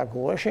tjerët,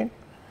 paguheshin.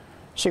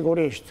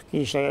 Sigurisht,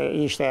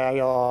 ishte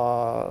ajo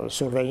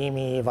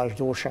survejimi i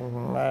vazhdueshëm,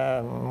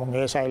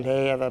 mungesa e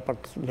lejeve për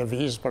të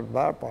lëvizë, për të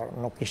bërë, por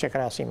nuk ishte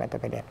krahasim me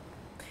Tepelenën.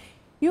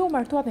 Ju u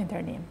martuat në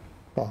internim?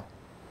 Po.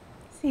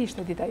 Si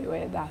ishte dita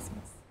juaj e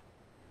dasmës?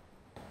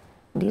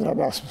 Dita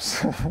dasmës.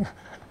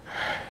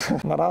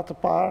 Në ratë të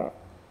parë,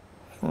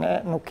 ne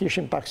nuk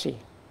kishim taksi.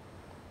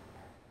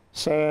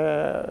 Se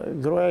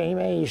gruaja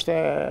ime ishte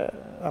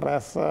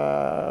rreth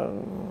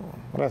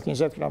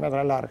 20 km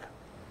larg.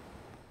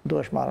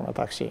 Duhesh marrë me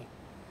taksi.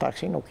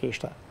 Taksi nuk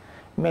ishte.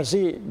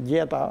 Mezi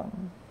gjeta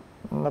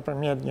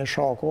nëpërmjet një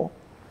shoku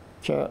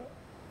që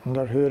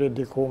ndërhyri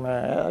diku me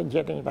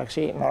gjeti një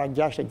taksi në ora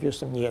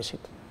 6:30 të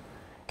mëngjesit.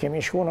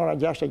 Kemi shku në ora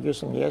 6:30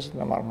 të mëngjesit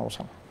me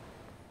marrënusën.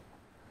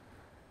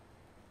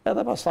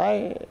 Edhe pastaj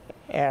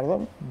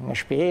erdhëm në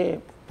shtëpi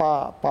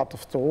pa të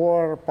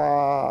ftuar, pa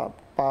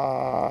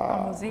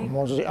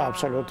muzikë,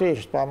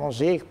 absolutisht, pa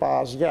muzikë, pa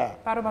asgjë.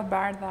 Pa rrobat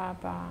bardha,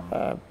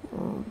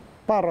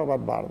 pa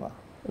rrobat bardha.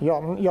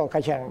 Jo,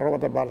 ka qenë,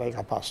 rrobat e bardha i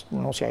ka pas,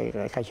 nusja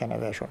ka qenë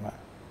e veshur me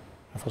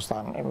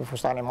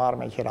fustan i marrë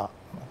me qira.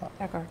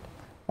 Dakord.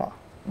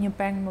 Një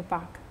peng më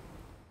pak.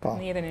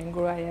 Në jetën e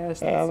gruaja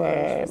është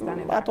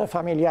edhe ato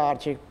familjarë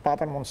që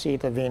patën mundësi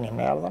të vinin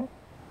erdhën.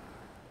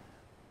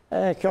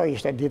 Kjo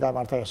ishte dita e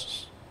martesës.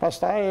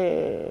 Pastaj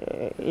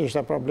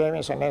ishte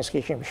problemi se ne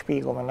s'kishim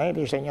shpiku me nejt,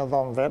 ishte një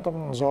dhomë vetëm,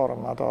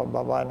 nëzorëm ato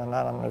babajnë në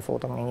nënën në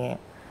futëm në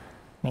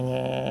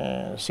një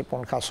si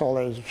pun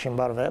kasole që kishim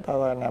bërë vetë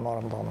edhe ne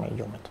morëm dhomë në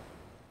gjumit.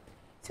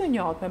 Si u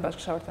njohët me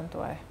bashkëshortën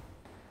tuaj?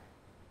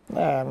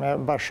 Me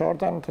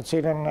bashkëshortën të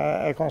cilën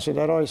e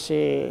konsideroj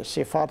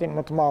si fatin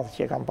më të madh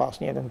që kam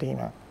pas në jetën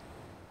time.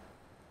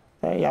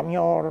 Jam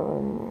njohur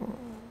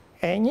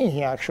E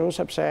njihja kështu,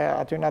 sepse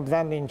aty në atë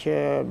vendin që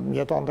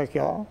jeton të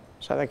kjo,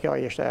 se dhe kjo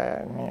ishte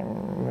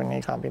një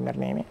kamp i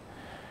mërnimi,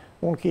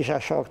 unë kisha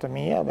shok të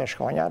mija dhe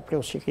shkonja,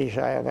 plus që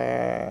kisha edhe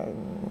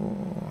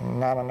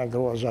nënën e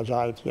gruas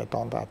Gjagjajt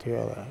jeton të aty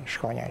edhe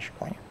shkonja.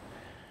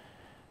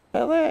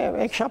 Edhe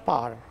e kisha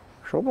parë,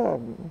 kështu po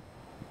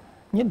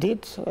një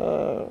ditë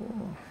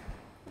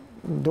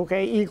duke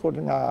ikur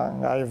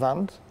nga i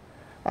vend,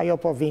 ajo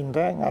po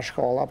vinte, nga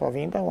shkolla po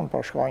vinte, unë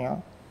po shkonja.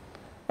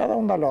 Edhe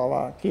unë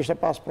ndalova, kishte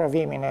pas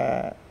provimin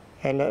e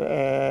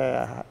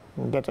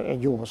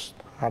gjuhës,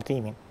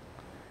 hartimin.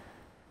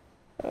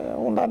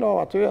 Unë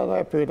ndalova aty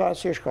edhe pyeta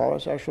si shkove,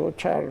 se ashtu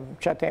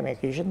që teme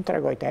kishin, të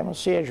tregoj temën,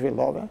 si e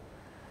zhvillove.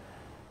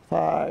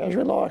 Tha, e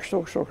zhvillova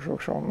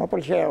kështu. Më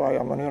pëlqeva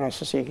ajo mënyra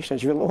se si kishte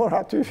zhvilluar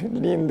aty,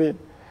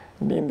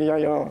 lindi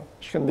ajo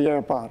shkëndija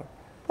e parë.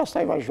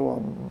 Pastaj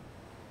vazhduam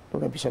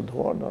duke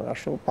biseduar,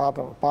 ashtu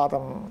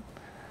patëm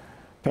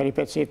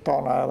peripecit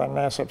tona edhe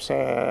ne, sepse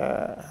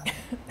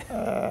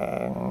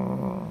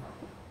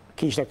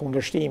kishte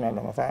kundërshtime,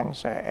 do më thënë,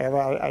 se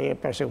edhe aje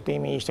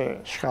persekutimi ishte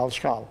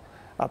shkallë.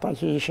 Ata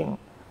që ishin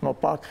më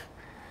pak,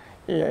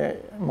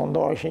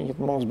 mundoheshin që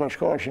të mos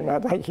bashkoheshin me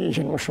ata që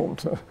ishin më shumë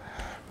të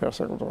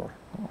persekutuar.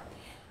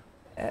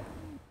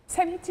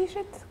 Se vjeç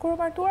ishit kur u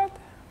martuat?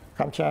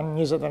 Kam qenë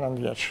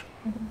 29 vjeç.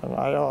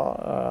 Ajo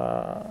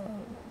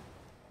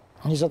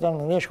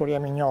 29 vjeç kur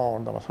jemi njohur,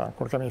 do më thënë,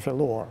 kur kemi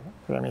filluar,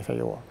 kur kemi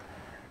fejuar.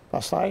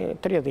 Pastaj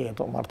 30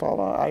 u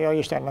martova, ajo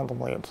ishte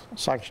 19,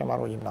 sa kishte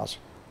marrë gjimnazi.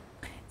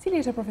 Cili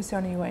ishte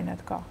profesioni juaj në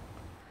atë kohë?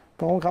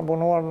 Po unë kam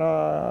punuar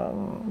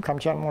kam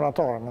qenë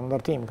murator, në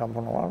ndërtim kam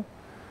punuar.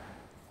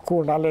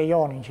 Kur na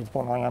lejonin që të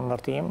punoja në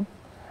ndërtim,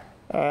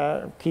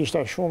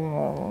 kishte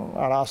shumë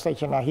raste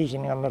që na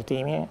hiqin nga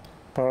ndërtimi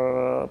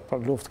për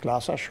luftë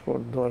klasash, kur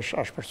duhesh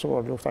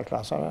ashpërcuar lufta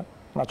klasave,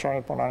 na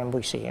çonin punën në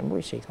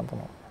bujqësi kam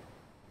punuar.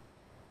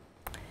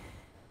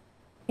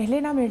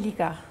 Eni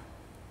Merlika.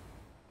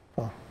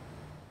 Po.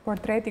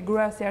 Portreti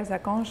gruas i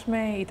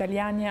jashtëzakonshme,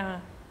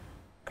 italianja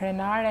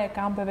krenare e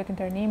kampeve të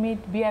internimit,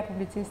 bia e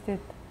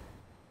publicistit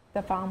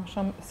të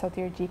famshëm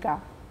Sotir Gjika.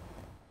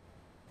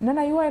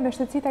 Nëna juaj me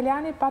shtetësi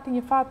italiani pati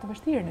një fat të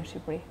vështirë në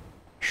Shqipëri.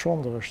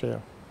 Shumë të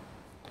vështirë.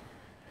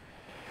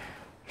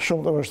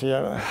 Shumë të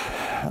vështirë.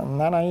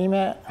 Nëna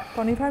ime...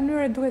 Po në një farë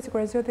mënyrë duhet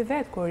sikur e zgjoti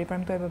vetë kur i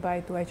premtoi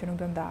babait tuaj që nuk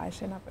do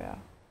ndaheshin apo jo?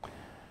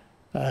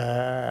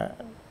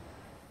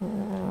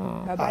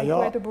 Babai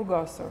tuaj të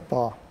burgosur.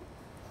 Po.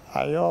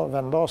 Ajo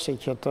vendosi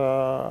që të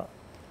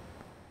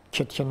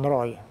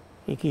qëndroj.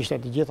 I kishte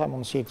të gjitha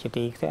mundësitë që të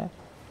ikte,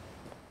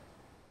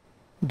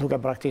 duke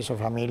braktisur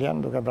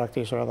familjen, duke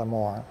braktisur edhe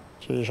mua,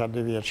 që isha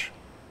 2 vjeç.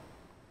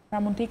 Pra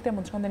mund të ikte,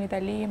 mund të shkonte në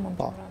Itali?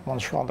 Po, mund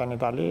të shkonte në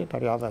Itali,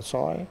 periudhë të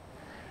saj.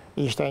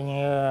 Ishte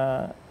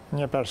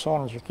një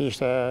person që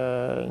kishte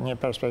një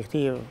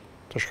perspektivë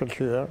të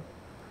shkëlqyer.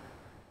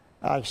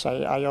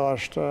 Ajo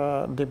është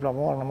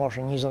diplomuar në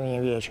moshën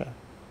 21 vjeçe.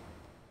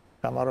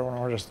 Ka marrë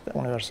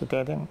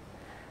universitetin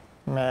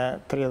me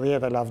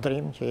 30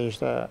 lavdrim, që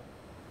ishte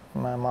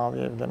me i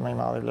madhi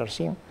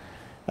vlerësim.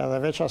 Edhe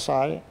veç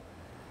asaj,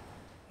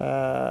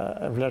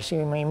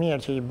 vlerësimi më i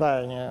mirë që i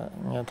bëj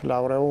një të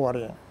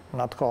laureuari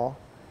në atë kohë,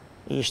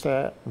 ishte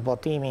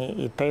botimi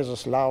i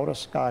tezës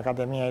laurës nga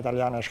Akademia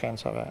Italiane e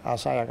Shkencave.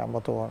 Asaja kam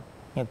botuar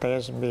një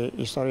tezë mbi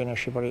historinë e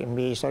Shqipërisë,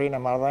 mbi historinë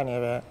e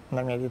marrëdhënieve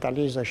ndërmjet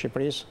Italisë dhe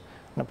Shqipërisë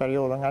në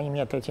periudhën nga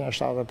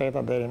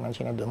 1878 deri në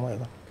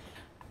 1912.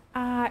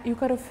 A ju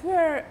ka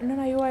rrëfyer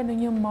nëna juaj në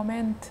një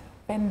moment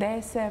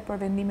pendese për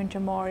vendimin që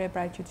mori,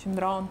 pra që të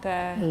qëndronte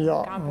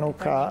Jo,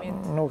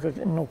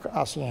 nuk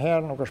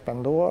asnjëherë nuk është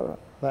penduar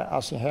dhe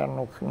asnjëherë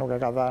nuk e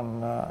ka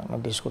dhënë në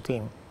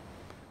diskutim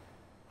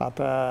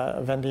atë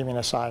vendimin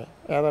e saj.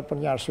 Edhe për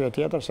një arsye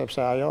tjetër,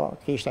 sepse ajo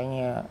kishte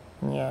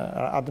një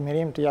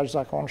admirim të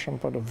jashtëzakonshëm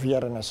për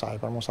vjerën e saj,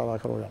 për Mustafa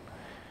Krujën.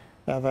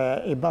 Edhe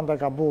i bënte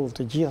kabull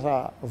të gjitha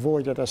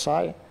vojtjet e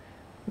saj,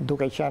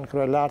 duke qenë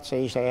kryelartë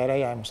se ishte e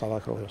reja e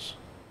Mustafa Krujës.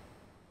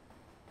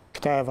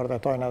 Këte e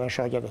vërtetojnë edhe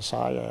shokjet e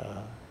saj.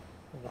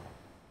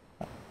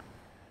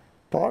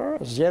 Por,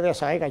 zgjedhja e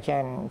saj ka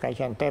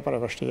qenë tepër e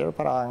vështirë,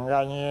 pra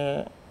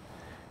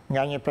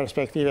nga një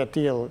perspektive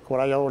tillë,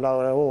 kur ajo u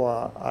laureua,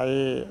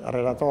 ai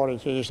relatori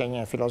që ishte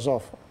një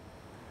filozof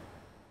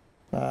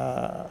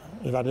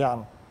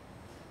italian,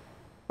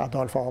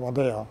 Adolfo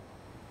Amodeo,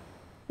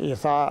 i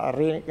tha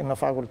rri në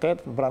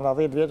fakultet, brenda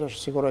 10 vjetësh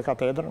siguroj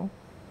katedrën,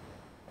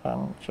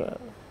 që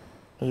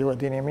ju e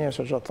dini mirë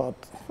se që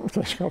thotë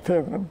të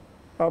katedrën.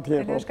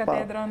 Atje,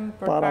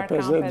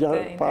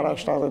 para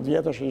 70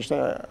 vjetësh ishte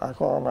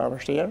akoma më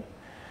vështirë,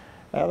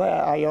 edhe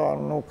ajo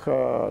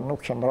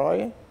nuk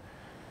qëndroi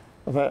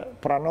dhe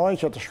pranoi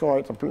që të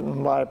shkojë të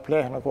mbajë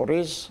pleh në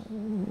Kurriz,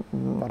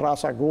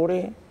 rasa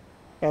Guri,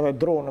 edhe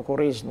dru në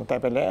Kurriz në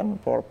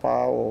Tepelenë, por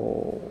pa u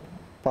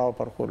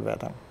përkull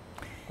vetëm.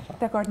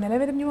 Dakor, në le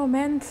vetëm një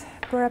moment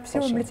për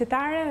hapësirën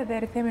publicitare dhe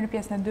rikthehemi në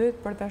pjesën e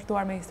dytë për të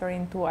vazhduar me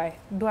historinë tuaj.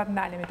 Dua të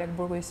ndalemi tek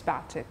burgu i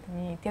Spaçit,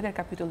 një tjetër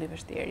kapitull i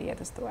vështirë i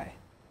jetës tuaj.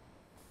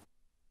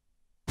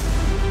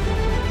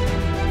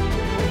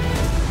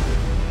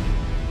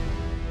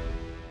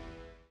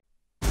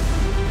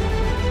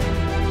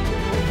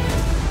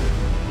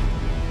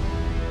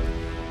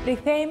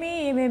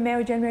 Rikthehemi, jemi me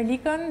Eugjen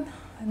Merlikën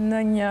në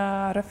një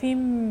rrëfim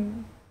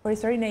për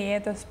historinë e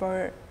jetës, por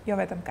jo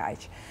vetëm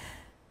kaq.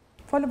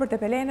 Folëm për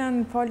Tepelenën,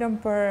 folëm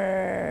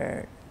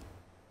për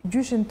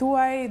gjyshin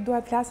tuaj, dua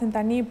të flasim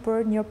tani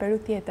për një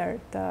periudhë tjetër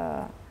të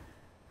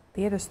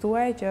jetës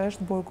tuaj, që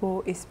është burgu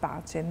i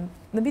Spaçit.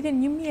 Në vitin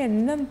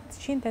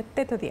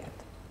 1980,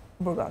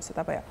 burgoset,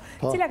 apo jo?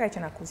 Cila ka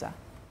qenë akuza?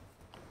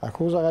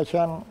 Akuza ka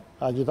qenë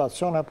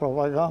agitacion e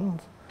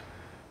propagandë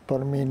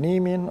për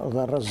minimin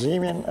dhe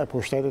rrëzimin e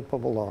pushtetit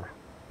popullor.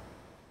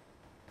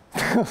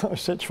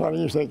 Se çfarë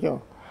ishte kjo?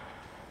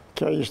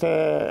 Kjo ishte,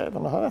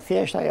 domethënë,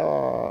 thjesht ajo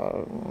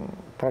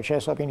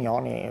proces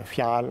opinioni,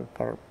 fjalë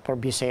për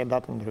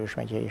bisedat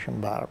ndryshme që ishin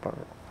bërë,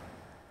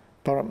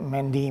 për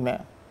mendime.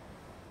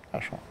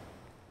 Ashtu.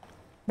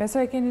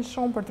 Besoj keni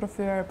shumë për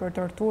rrëfyer, për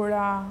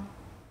tortura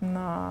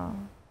në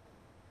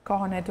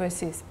kohën e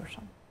tuajsisë, për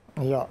shemb.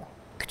 Jo.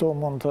 Këtu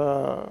mund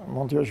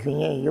t'ju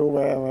shgënjej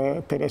juve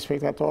dhe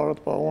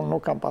telespektatorët, po unë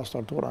nuk kam pas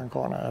tortura në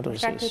kohën e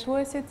tuajsisë. Ka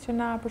hetuesit që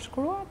na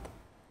përshkruat?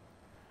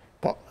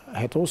 Po,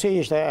 hetuesi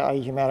ishte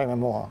ai që merrej me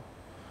mua.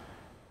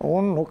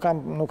 Unë nuk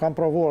kam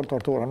provuar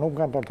torturën, nuk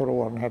kam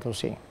torturuar në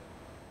hetuesi.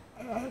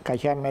 Ka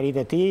qenë merit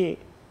e tij,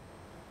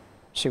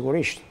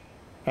 sigurisht.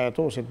 E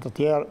hetuesit të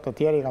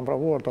tjerë i kanë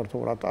provuar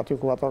torturat, aty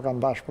ku ato kanë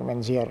dashur për me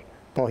nxjerr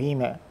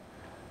pohime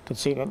të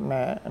cilët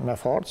me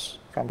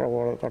forcë kanë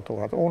provuar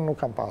torturat. Unë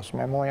nuk kam pas,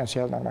 me mua janë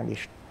sjellë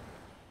normalisht.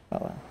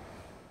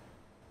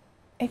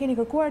 E keni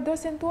kërkuar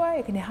dosjen tuaj?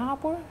 E keni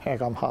hapur? E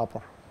kam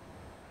hapur.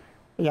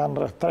 Janë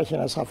rreth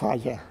 300 sa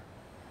faqe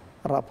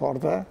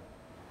raporte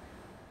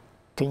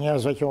të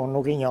njerëzve që unë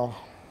nuk i njoh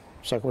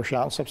se kush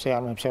janë, sepse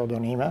janë me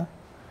pseudonime.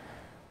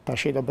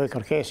 Tashi do bëj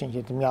kërkesin që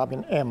të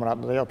m'japin emrat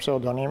dhe jo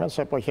pseudonimet,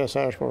 se po qese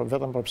është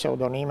vetëm për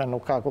pseudonime,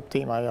 nuk ka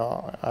kuptim ajo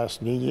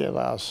as ligji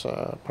dhe as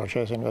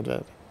procesin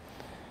vetvete.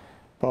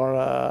 Por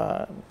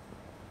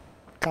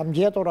kam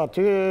gjetur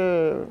aty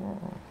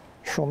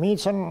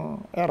shumicën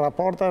e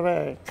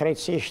raporteve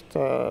krejtësisht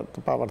të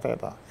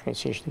pavërteta,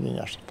 krejtësisht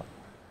gënjeshtërta.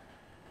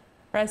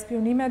 Pra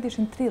spionimet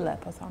ishin trille,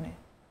 po thoni?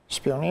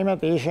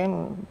 Spionimet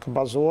ishin të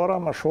bazuara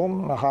më shumë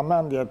në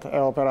hamendjet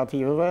e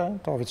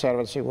operativëve të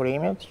oficerëve të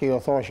sigurimit, që ju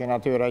thoshin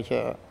atyre që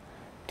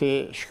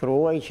ti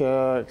shkruaj që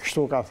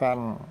kështu ka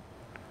thënë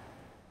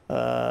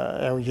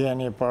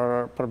Eugjeni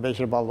për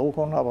Beqir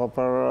Ballukun, apo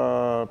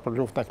për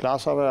luftën e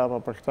klasave,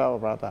 apo për këta,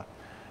 apo për ata.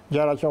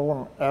 Gjëra që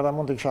unë edhe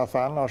mund të kisha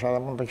thënë, ose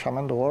edhe mund të kisha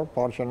menduar,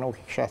 por që nuk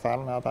i kisha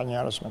thënë me ata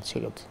njerëz me të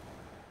cilët.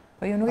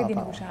 Po ju nuk e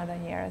dini kush janë ata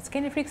njerëz.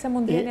 Keni frikë se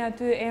mund të jeni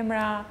aty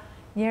emra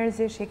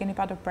njerëzish që i keni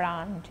patur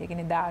pranë, që i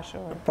keni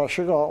dashur? Po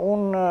shiko,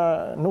 unë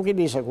nuk i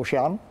di se kush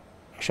janë,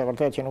 është e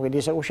vërtet që nuk i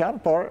di se kush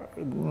janë, por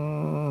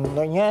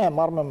ndonjë e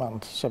marr me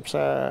mend, sepse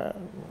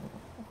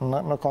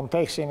në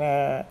kontekstin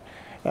e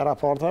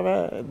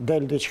raporteve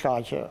del diçka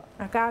që...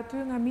 A ka aty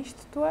nga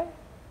miqtë tuaj?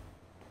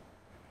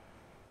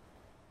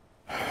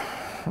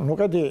 Nuk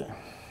e di.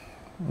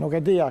 Nuk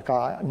e di a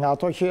ka. Nga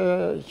ato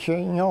që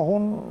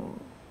njohun,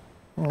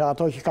 nga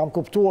ato që kam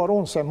kuptuar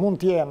unë se mund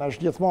t'jenë,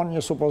 është gjithmonë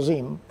një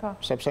supozim,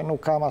 sepse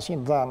nuk kam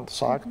asnjë dhënë të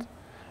saktë,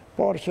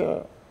 por që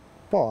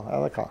po,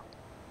 edhe ka.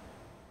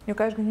 Ju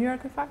ka zgënjur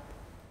ky fakt?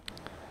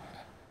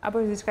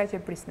 Apo është diçka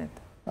që e prisnit?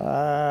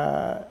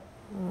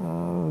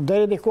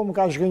 Deri diku më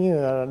ka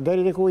zgënjur,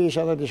 deri diku ishte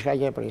edhe diçka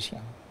që e prisja.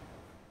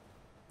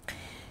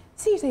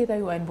 Si ishte jeta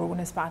juaj në burgun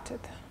e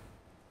Spaçit?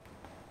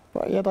 Po,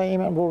 jeta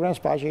ime në burgun e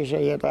Spaçit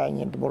ishte jeta e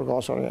një të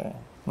burgosur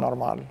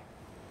normal.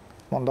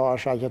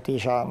 Mundohesha që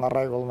t'isha në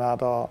rregull me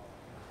ato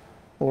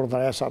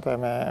urdhëresat e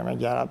me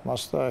gjërat,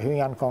 mos të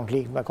hyja në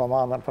konflikt me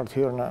komandën për të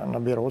hyrë në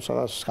Biruc,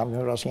 edhe s'kam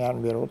hyrë asnjëherë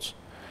në Biruc.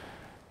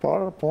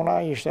 Por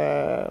puna ishte,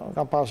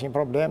 kam pas një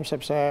problem,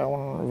 sepse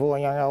unë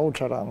vuajja nga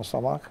ulçera në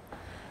stomak,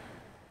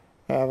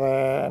 edhe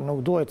nuk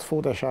duhet të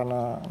futesha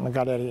në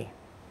galeri.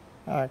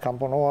 Kam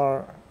punuar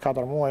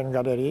 4 muaj në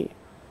galeri,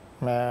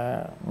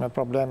 me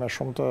probleme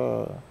shumë të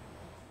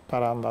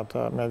rënda,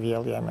 me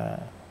vjellje,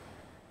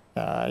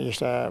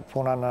 ishte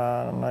puna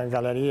në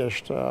galeri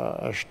është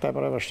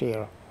tepër e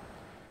vështirë.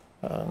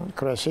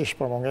 Kryesisht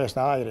për mungesën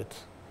e ajrit,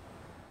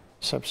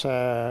 sepse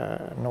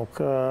nuk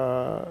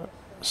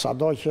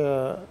sado që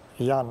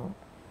janë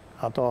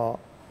ato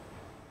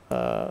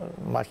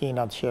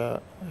makinat që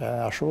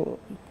ashtu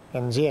e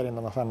nxjerrin,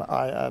 domethënë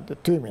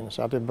tymin, se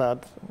aty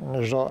bëhet në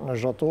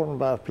çdo turn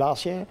bëhet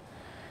plasje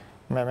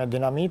me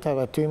dinamit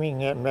edhe tymi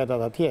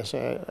mbetet atje, se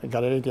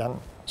galeritë janë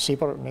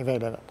sipër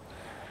niveleve.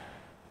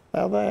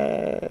 Edhe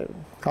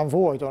kam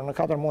vuajtur, në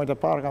 4 muajt e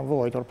parë kam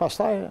vuajtur.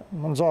 Pastaj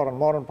më nxorën,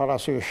 morën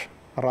parasysh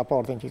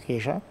raportin që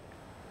kisha,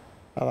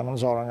 edhe më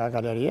nxorën nga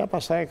galeria,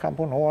 pastaj kam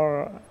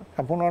punuar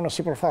në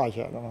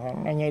sipërfaqe.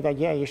 Në njëjta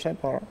gjë ishte,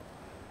 por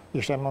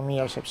ishte më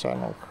mirë sepse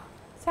nuk.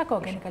 Sa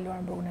kohë keni kaluar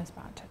në burgun e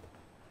Spaçit?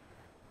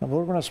 Në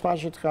burgun e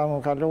Spaçit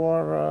kam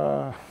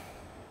kaluar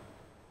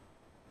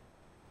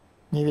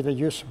 1 vit e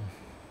gjysmë.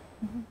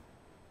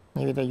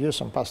 1 vit e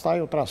gjysmë. Pastaj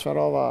u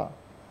transferova,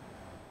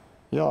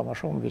 jo, më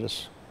shumë vitës,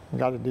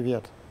 gati 2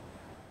 vjetë.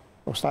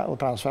 U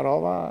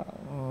transferova,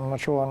 më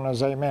quan në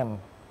Zejmen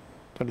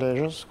të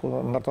Lezhës, ku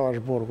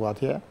ndërtohesh burgu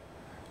atje,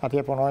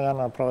 Atje punoja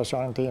në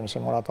profesionin tim si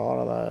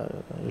murator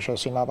dhe ishe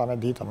si nata me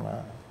ditën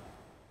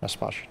me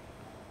spashin.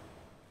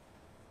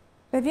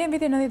 Dhe vjen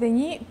viti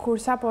 91, kur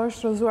sapo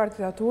është rrëzuar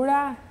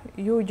diktatura,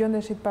 ju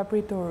gjendeshit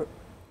papritur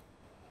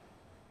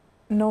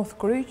në Mustafa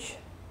Krujë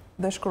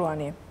dhe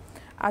shkruani.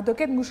 A do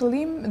ketë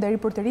ngushëllim dhe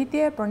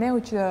ripërtëritje për neu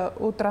që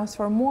u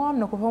transformuam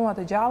në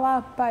kufomat të gjalla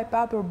pa e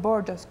patur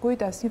borxh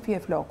askujt asnjë fije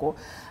floku.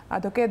 A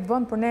do ketë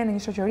vend për ne në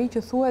një shoqëri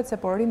që thuhet se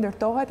po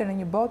rindërtohet e në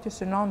një botë që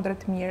synon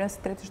drejt mirës,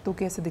 drejt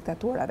zhdukjes së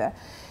diktaturave.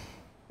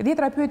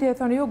 10 pyetje,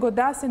 thonë ju,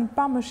 godasin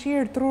pa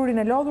mëshirë trurin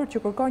e lodhur që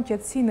kërkon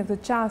qetësi në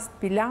këtë çast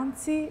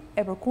bilanci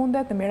e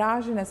përkundet në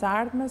mirazhin e së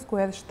ardhmes ku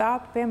edhe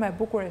shtat pema e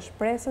bukur e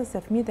shpresës se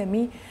fëmijët e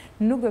mi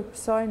nuk do të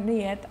pësojnë në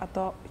jetë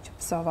ato që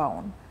pësova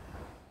unë.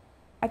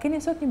 A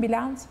keni sot një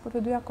bilanc për të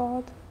dyja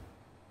kohët?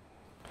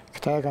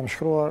 Këta e kam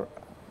shkruar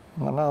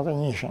në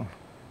 91-shin.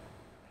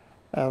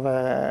 Edhe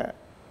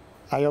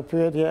ajo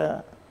pyetje,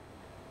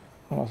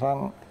 më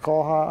thënë,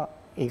 koha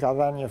i ka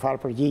dhënë një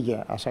farë përgjigje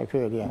asaj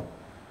pyetje,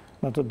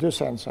 në të dy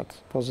senset,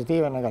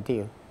 pozitiv e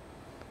negativ.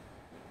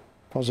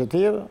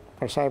 Pozitiv,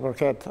 për sa i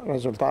përket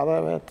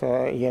rezultateve të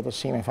jetës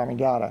sime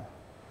familjare,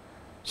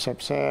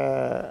 sepse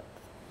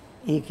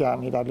ikja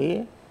në Itali,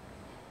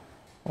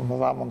 më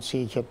dha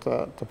mundësi që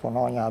të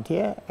punonja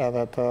atje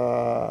edhe të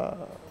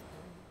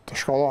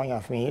shkollonja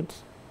fëmijët.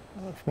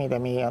 Fëmijët e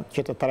mi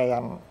që të tre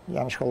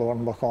janë shkolluar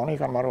në Bokoni,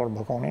 kanë marruar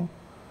Bokonin.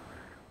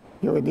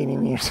 Jo e dini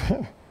mirë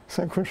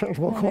se kush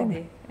është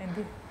Bokoni. E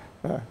ndi.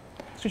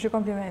 Kështu që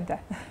komplimente.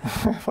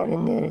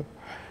 Faleminderit.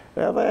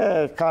 Edhe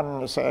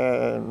kanë,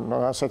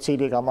 se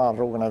cili ka marrë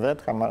rrugën e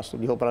vetë, kanë marrë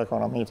studiu për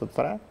ekonomi të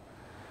tre.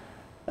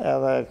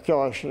 Edhe kjo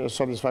është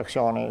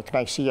satisfaksioni,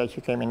 kënaqësia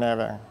që kemi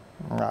neve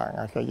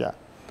nga kjo gjë.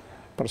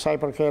 Për sa i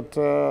përket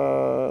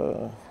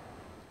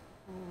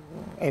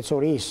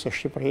ecurisë së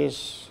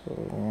Shqipërisë,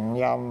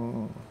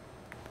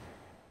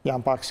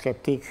 jam pak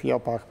skeptik, jo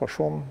pak për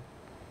shumë,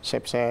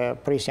 sepse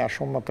prisja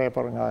shumë më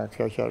tepër nga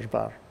kjo që është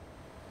bërë.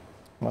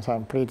 Më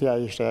thënë, pritja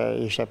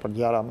ishte për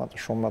gjëra më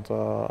të shumë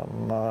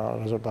më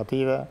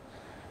rezultative,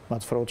 më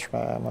të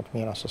frutshme, më të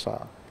mira se sa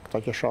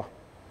këto që shoh.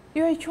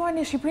 Ju e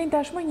quani Shqipërinë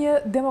tashmë një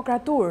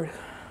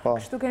demokraturë. Po.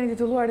 Kështu keni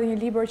titulluar dhe një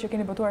libër që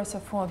keni botuar së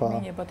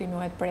fundmi, një botim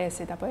i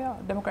presit, apo jo?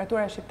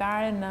 Demokratura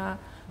shqiptare në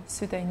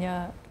sytë e një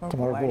të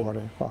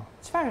mërkuari.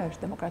 Çfarë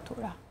është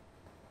demokratura?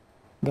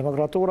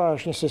 Demokratura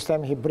është një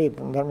sistem hibrid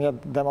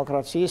ndërmjet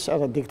demokracisë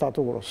edhe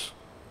diktaturës.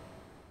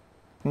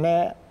 Ne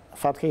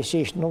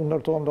fatkeqësisht nuk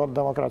ndërtojmë dot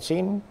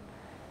demokracinë,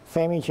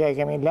 themi që e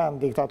kemi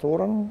lënë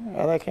diktaturën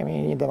edhe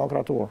kemi një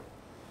demokraturë.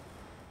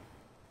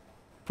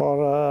 Por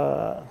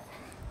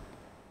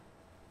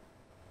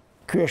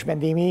ky është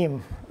mendimi im,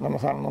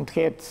 domethënë mund të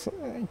ketë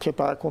që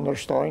ta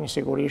kundërshtojnë,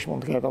 sigurisht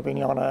mund të ketë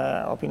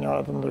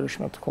opinione të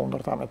ndryshme të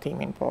kundërta me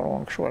timin, por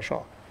unë kështu e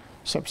shoh,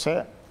 sepse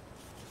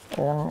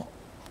unë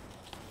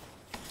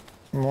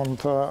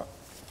mund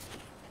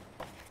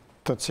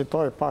të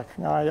citoj pak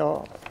nga ajo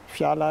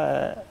fjala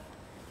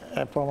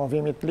e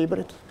promovimit të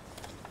librit.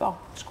 Po,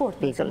 shkurt.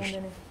 Pikërisht.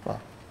 Po.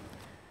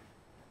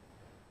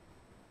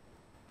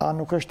 A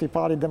nuk është i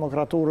pari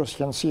demokraturës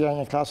që nësia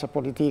një klase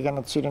politike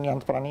në të cilin janë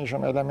të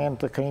pranishëm element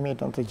të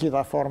krimit në të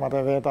gjitha format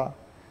e veta,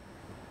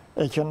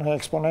 e që në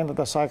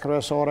eksponentet e saj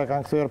kryesore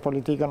kanë kthyer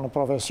politikën në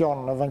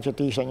profesion në vend që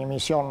të ishte një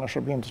mision në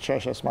shërbim të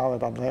çështjes madhe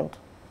të atdheut?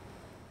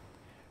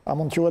 A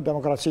mund quhet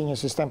demokraci një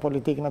sistem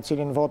politik në të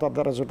cilin votat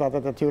dhe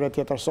rezultatet e tyre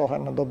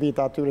tjetërsohen në dobi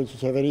të atyre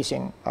që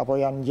qeverisin apo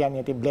janë në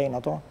gjendje të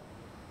blejnë ato?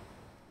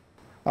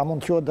 A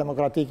mund quhet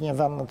demokratik një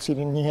vend në të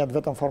cilin njihet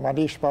vetëm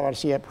formalisht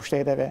pavarësia e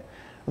pushteteve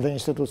dhe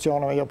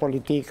institucioneve jo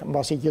politik,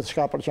 mbasi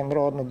gjithçka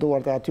përqendrohet në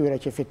duart e atyre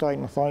që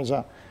fitojnë në thonjza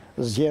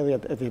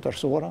zgjedhjet e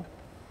tjetërsuara?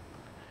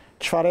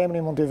 Çfarë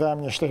emri mund t'i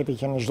vëmë një shteti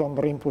që në çdo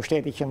ndërrim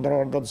pushteti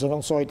qendror do të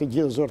zëvendësojë të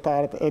gjithë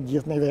zyrtarët e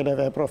gjithë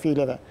niveleve e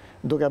profileve,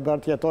 duke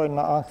bërë të jetojnë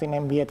në aktin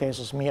e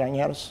mbijetesës mira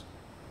njerëz?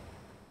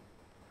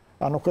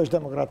 A nuk është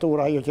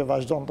demokratura ajo që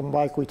vazhdon të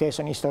mbajë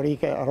kujtesën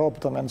historike rob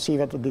të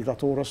mendësive të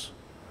diktaturës,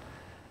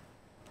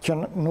 që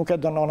nuk e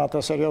dënon atë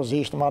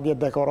seriozisht, madje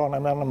dekoron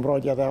e merr në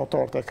mbrojtje dhe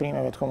autorët e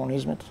krimeve të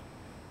komunizmit?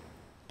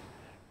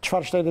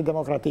 Çfarë shteti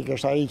demokratik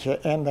është ai që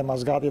ende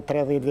mas gati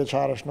 30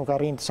 vjeçarësh nuk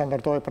arrin të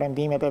ndërtojë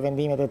premtimet e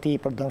vendimet e tij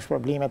për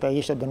dëmshpërblimet e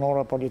ishte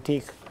dënorë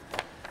politik,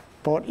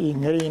 por i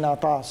ngrin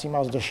ata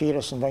sipas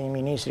dëshirës së ndonjë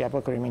ministri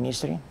apo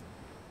kryeministri?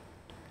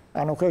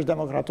 A nuk është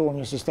demokraturë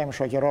një sistem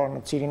shoqëror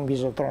në të cilin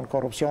mbizotron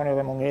korrupsioni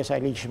dhe mungesa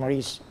e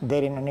ligjshmërisë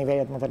deri në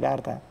nivelet më të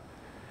larta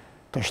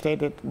të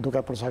shtetit, duke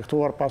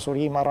përcaktuar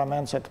pasuri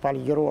marramendse të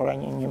paligjëruara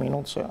një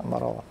minutë se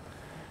mbarova.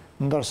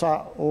 Ndërsa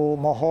u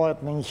mohohet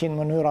në 100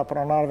 mënyra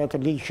pronarëve të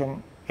ligjshëm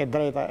e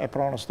drejta e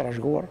pronës të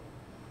trashëguar,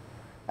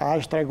 a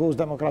është tregues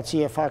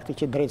demokracie fakti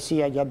që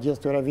drejtësia gjatë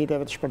gjithë këtyre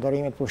viteve të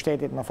shpërdorimit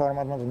pushtetit në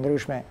format më të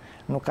ndryshme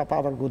nuk ka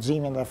patur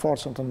guximin dhe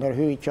forcën të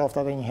ndërhyjë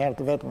qoftë edhe një herë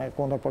të vetme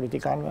kundër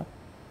politikanëve?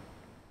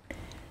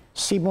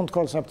 Si mund të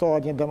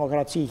konceptohet një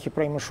demokraci që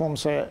prej më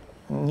shumë se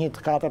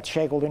 1/4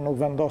 shekulli nuk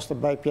vendos të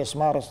bëj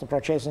pjesëmarrës në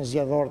procesin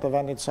zgjedhor të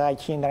vendit të saj,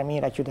 qindra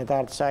mijëra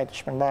qytetarë të saj të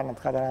shpërndarë në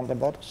të katër anët e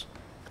botës?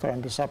 Këto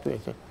janë disa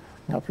pyetje.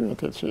 nga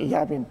pyetjet që i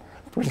japin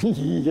për një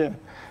hije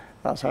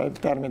asaj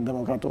termin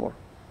demokratur.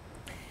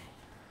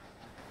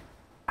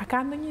 A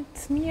ka ndonjë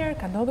të mirë,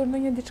 ka ndodhur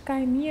ndonjë diçka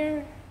e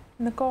mirë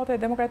në kohët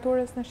e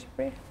demokraturës në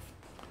Shqipëri?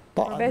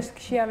 Përveç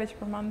këqijave që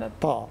përmendet.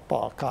 Po,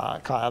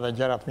 ka edhe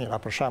gjëra të mira.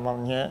 Për shembull,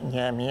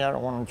 një e mirë,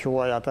 unë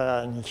quaj atë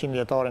 100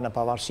 vjetorin e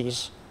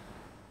pavarësisë.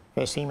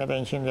 Festimet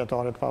e 100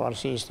 vjetorit të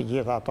pavarësisë, të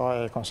gjitha ato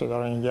e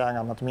konsiderojnë një gjë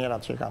nga më të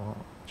mirat që kanë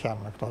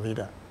qenë në këto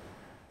vite.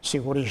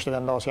 Sigurisht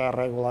vendosja e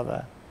rregullave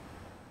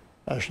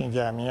është një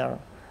gjë e mirë.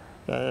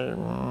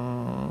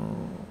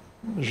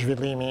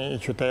 Zhvillimi i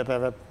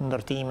qyteteve,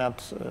 ndërtimet,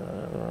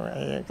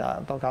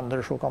 ato kanë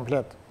ndryshuar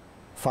komplet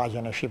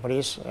faqen e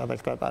Shqipërisë, edhe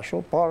këtë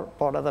tashu,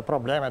 por edhe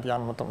problemet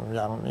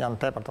janë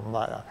tepër të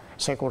mëdha.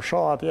 Se kur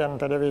shoh atje në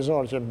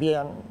televizor që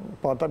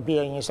po të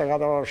bie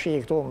 24 orë shi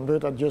këtu,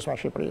 mbytet gjysma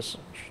e Shqipërisë.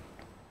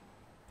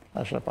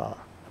 Është pa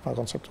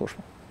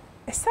konceptueshme.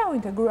 E sa u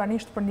integruan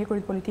ishtë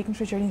përndjekurit politik në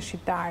shoqërinë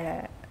shqiptare,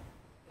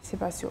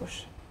 sipas jush,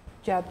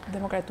 gjatë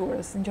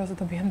demokraturës, nëse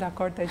të bëjmë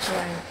dakord të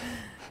quajmë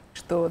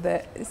kështu, dhe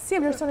si e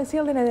vlerësoni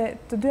sjelljen e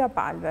të dyja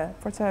palëve,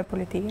 forcave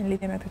politike në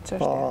lidhje me këtë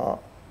çështje? Po,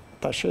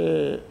 tash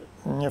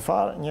një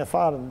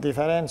farë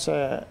diferencë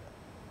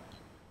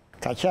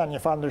ka qenë, një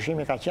farë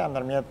ndryshimi ka qenë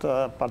ndërmjet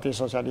Partisë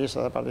Socialiste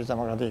dhe Partisë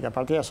Demokratike.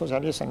 Partia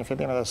Socialiste në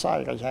fillimet e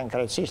saj ka qenë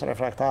krejtësisht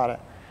refraktare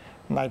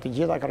ndaj të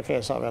gjitha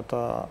kërkesave të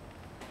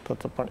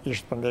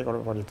ishtë përndjekur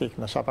politik,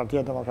 nësa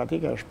Partia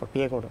Demokratike është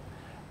përpjekur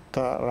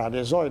të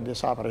realizojë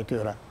disa prej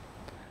tyre.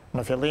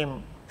 Në fillim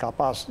ka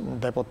pas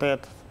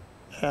deputet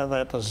edhe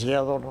të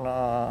zgjedhur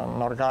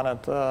në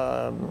organet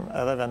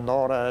edhe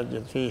vendore,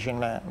 gjithë ishin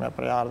me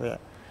prejardhje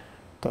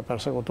të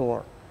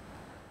persekutuar.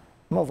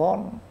 Më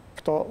vonë,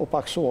 këto u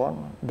paksuan,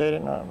 deri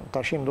në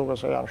tashim duke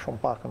se janë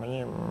shumë pak, me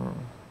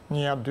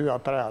një, dy,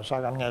 tre,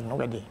 sa kam njëtë,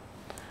 nuk e di.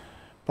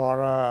 Por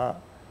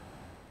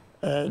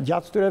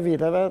gjatë këtyre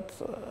viteve,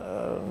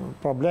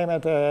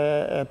 problemet e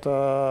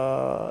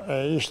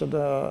ishte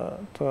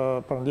të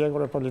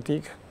përndjekur e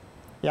politik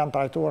janë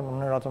trajtuar në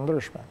mënyra të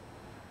ndryshme.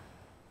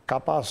 Ka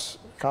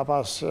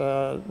pas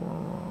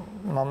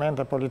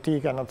momente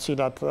politike në të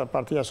cilat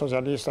Partia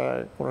Socialiste,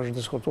 kur është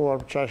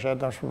diskutuar çështja e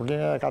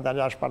dëmshpërblimit, ka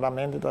dalë jashtë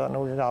parlamentit dhe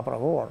nuk i ka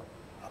aprovuar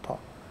ato.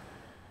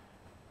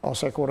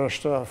 Ose kur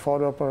është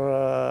folur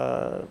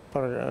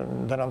për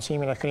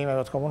denoncimin e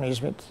krimeve të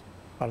komunizmit,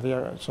 Partia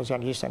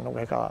Socialiste nuk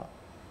e ka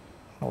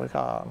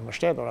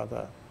mbështetur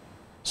atë.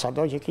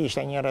 Sado që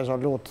kishte një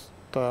rezolut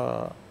të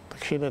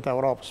Këshillit të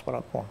Evropës për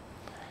atë punë.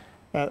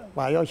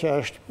 Ajo që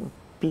është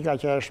pika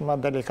që është më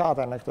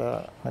delikate në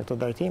këtë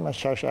drejtim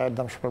është çështja e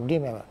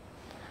dëmshpërblimeve,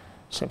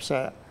 sepse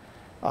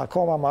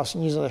akoma mas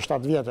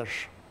 27 vjetësh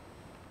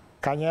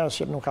ka njerëz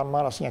që nuk kanë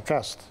marrë asnjë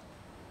këst,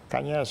 ka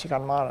njerëz që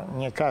kanë marrë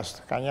një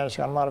këst, ka njerëz që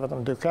kanë marrë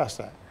vetëm 2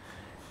 këste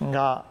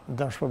nga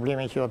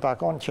dëmshpërblimi që ju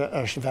takon, që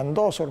është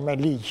vendosur me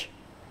ligj,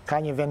 ka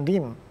një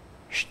vendim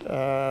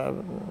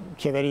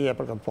qeverie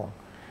për këtë punë.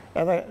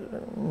 Edhe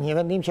një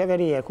vendim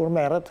qeverie kur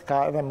merret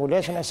ka edhe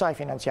mbulesën e saj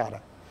financiare.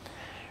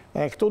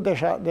 Këtu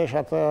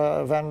desha të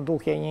vend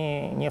duke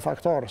një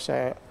faktor, se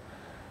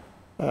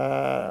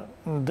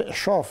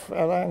shof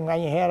edhe nga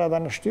një herë edhe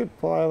në shtyp,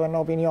 po edhe në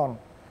opinion,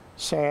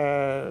 se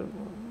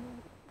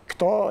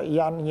këto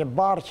janë një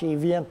barë që i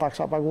vjen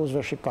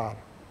taksapaguzëve shqiptarë.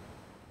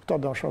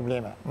 Këto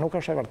dëmshpërblime, nuk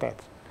është e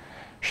vërtet.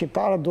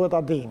 Shqiptarët duhet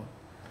ta dinë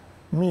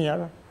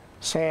mirë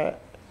se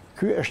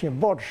ky është një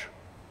borxh.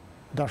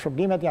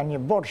 Dëmshpërblimet janë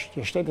një borxh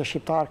që shteti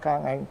shqiptar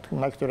ka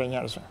nga këtyre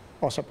njerëzve,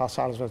 ose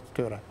pasardhësve të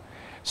tyre.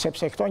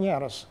 Sepse këto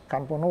njerëz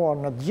kanë punuar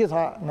në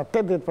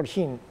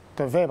 80%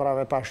 të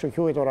veprave të ashtu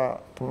quajtura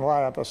të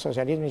mëdha të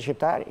socializmit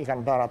shqiptar, i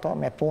kanë bërë ato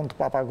me punë të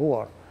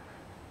papaguar,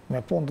 me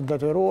punë të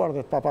detyruar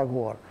dhe të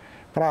papaguar.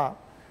 Pra,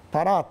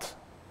 parat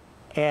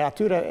e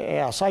atyre e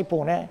asaj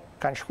pune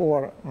kanë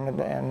shkuar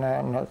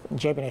në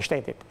xhepin e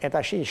shtetit. E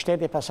tash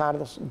shteti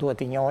pasardhës duhet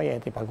t'i njohë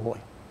e t'i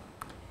paguajë.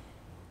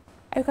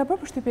 Ju ka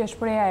bërë përshtypje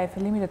shpreha e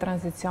fillimit të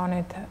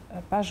tranzicionit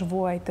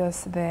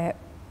bashkëvuajtës dhe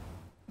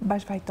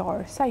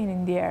bashkëfajtor. Sa jeni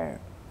ndjerë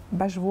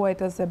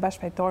bashkëvuajtës dhe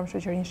bashkëfajtor në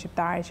shoqërinë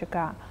shqiptare që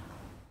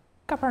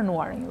ka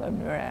pranuar një lloj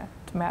mënyre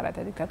të merret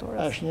e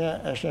diktaturës?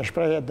 Është një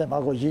shprehje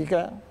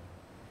demagogjike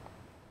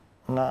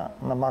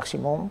në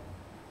maksimum,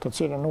 të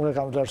cilën nuk e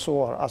kam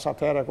vlerësuar as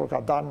atëherë kur ka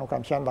dalë, nuk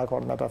kam qenë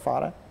dakord me të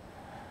fare,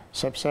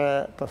 sepse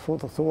të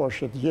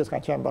thuash që të gjithë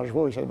kanë qenë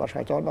bashkëvuajtës dhe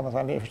bashkëfajtor,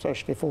 domethënë është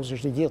të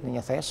fuzësh të gjithë në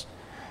një thes,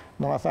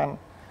 domethënë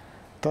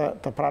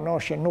të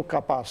pranosh që nuk ka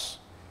pas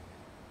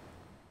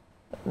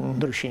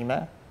ndryshime,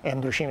 e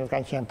ndryshimet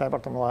kanë qenë tepër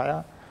të mëdha,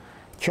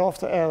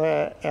 qoftë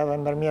edhe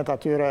ndërmjet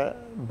atyre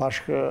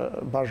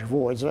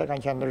bashkëvuajtësve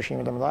kanë qenë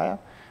ndryshime të mëdha,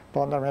 po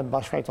ndërmjet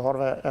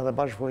bashkëfajtorëve edhe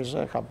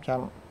bashkëvuajtësve kanë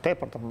qenë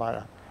tepër të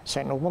mëdha.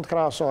 Se nuk mund të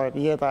krahasohet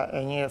jeta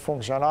e një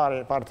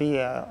funksionari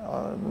partie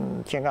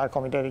që nga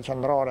Komiteti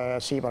Qendror e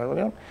sipër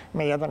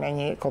me jetën e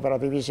një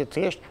kooperativist të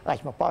thjesht,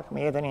 aq më pak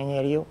me jetën e një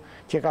njeriu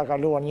që ka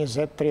kaluar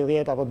 20,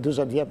 30 apo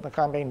 40 vjet në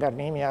kampe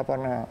internimi apo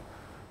në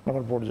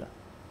përburgje.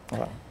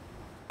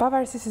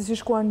 Pavarësisht se si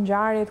shkuan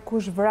ngjarjet,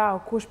 kush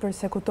vrau, kush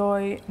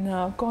persekutoi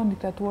në kohën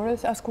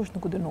diktaturës, askush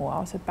nuk u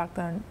dënua, ose të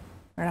paktën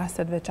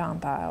rastet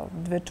veçanta,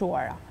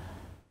 dveçuara.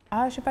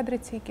 A është i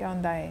padrejtësi kjo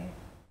ndaj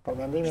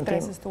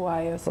shtresës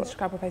tuaj, ose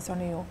çka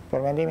përfaqësoni ju?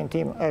 Për mendimin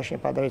tim është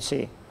një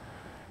padrejtësi.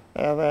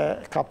 Edhe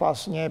ka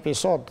pas një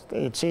episod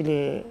i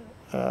cili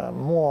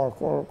mua,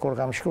 kur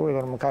kam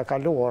shkruar, më ka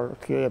kaluar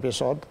ky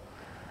episod,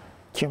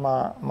 që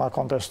ma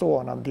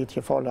kontestuar në ditë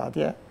që folë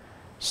atje,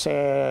 se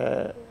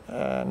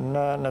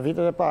në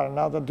vitet e parë,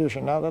 në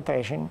 92-shin, në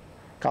 93-shin,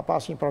 ka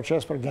pas një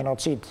proces për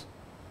genocid,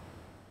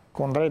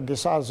 kundrejt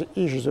disa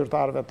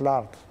ish-zyrtarëve të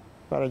lartë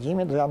të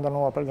regjimit dhe janë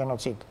dënuar për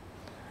genocid.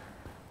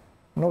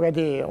 Nuk e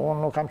di, unë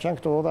nuk kam qenë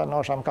këtu dhe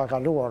nështë më ka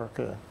kaluar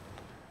kë.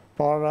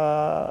 Por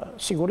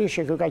sigurisht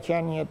që kë ka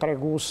qenë një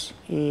tregus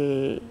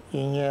i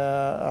një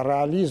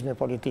realizmi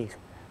politik.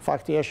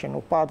 Fakti është që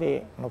nuk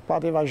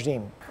pati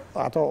vazhdim.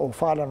 Ato u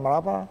falën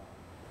mrapa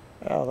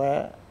edhe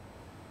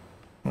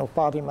nuk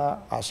pati më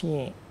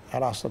asnjë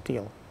rast të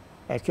tillë.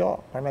 E kjo,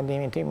 për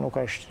mendimin tim, nuk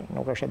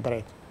është e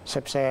drejtë,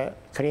 sepse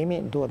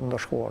krimi duhet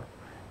ndëshkuar.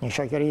 Një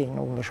shoqëri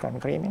nuk ndëshkon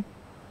krimin,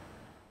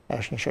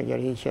 është një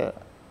shoqëri që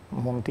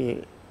mund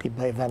t'i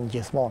bëj vend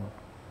gjithmonë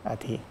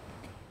atij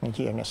në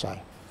gjirën e saj.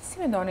 Si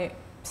mendoni,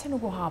 pse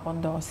nuk u hapën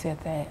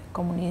dosjet e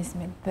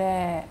komunizmit dhe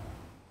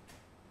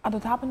a do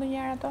të hapen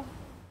ndonjëherë ato?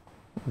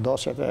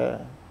 Dosjet e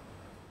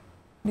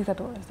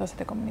diktaturës,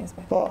 dosjet e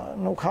komunizmit. Po,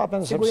 nuk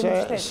hapen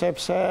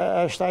sepse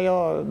është ajo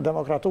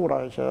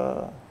demokratura që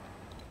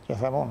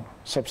them unë.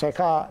 Sepse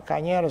ka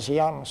njerëz që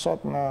janë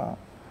sot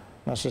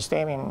në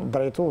sistemin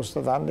drejtues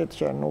të vendit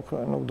që nuk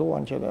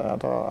duan që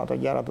ato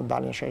gjëra të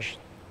dalin shesh.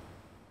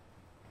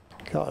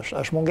 Kjo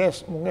është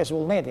mungesë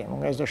vullneti,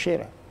 mungesë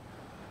dëshire.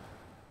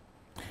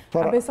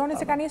 A besoni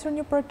se ka nisur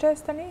një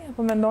proces tani?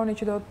 Apo mendoni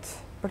që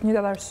për një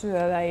datë arsye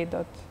edhe ai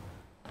do të...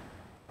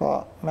 Po,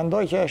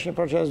 mendoj që është një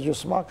proces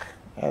gjysmak,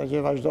 edhe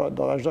që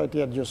do vazhdoj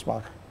të jetë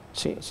gjysmak.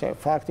 Se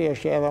fakti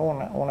është që edhe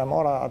unë e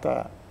mora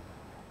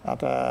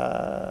atë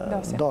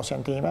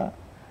dosjen time,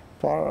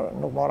 por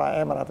nuk mora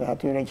emrat e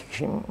atyre që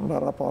kishim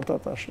bërë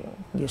raportet, është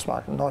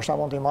gjysmak. Ndoshta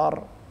mund t'i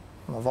marrë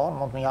më vonë,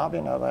 mund të më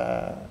japin edhe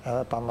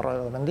ta ndroj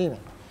edhe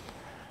mendimin.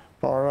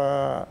 Por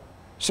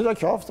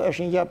sidoqoftë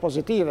është një gjë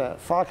pozitive,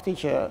 fakti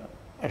që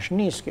është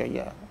nis kjo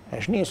gjë,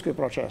 është nis ky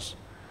proces.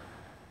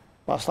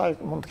 Pastaj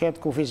mund të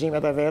ketë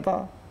kufizimet e veta,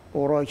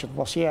 uroj që të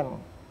mos jenë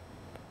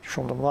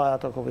shumë të mëdha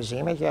ato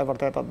kufizime, që e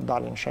vërteta të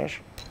dalin shesh.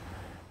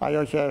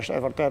 Ajo që është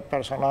e vërtet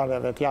personale,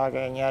 vetjake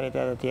e njerit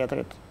edhe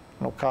tjetrit,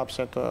 nuk ka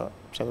pse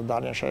të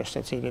dalin shesh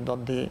secili do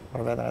të di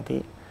për veten e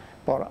tij.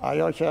 Por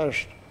ajo që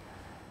është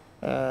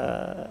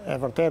e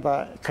vërteta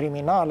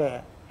kriminale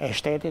e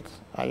shtetit,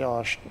 ajo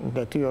është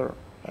detyrë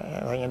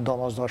dhe një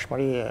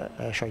domosdoshmëri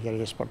e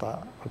shoqërisë për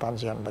ta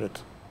nxjerrë në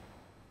dritë.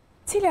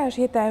 Cila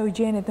është jeta e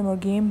Eugjenit në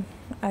Mërgim,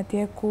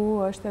 atje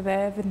ku është edhe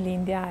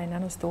vendlindja e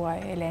nënës tuaj,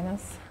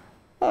 Elenës?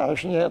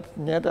 Është një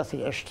jetë e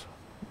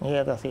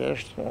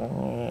thjeshtë,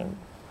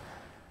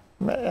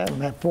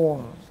 me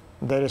punë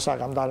derisa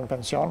kam dalë në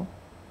pension,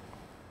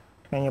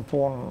 me një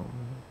punë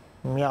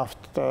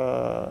mjaft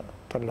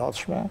të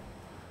lodhshme,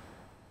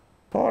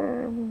 por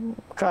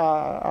ka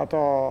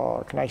ato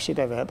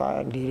kënaqësitë e veta,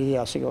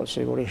 liria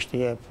sigurisht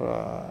jep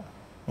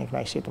një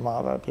kënaqësi të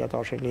madhe, të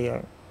jetosh i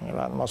lirë,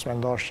 mos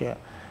mendosh që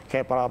ke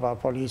parapa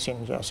policin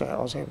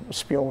ose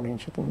spionin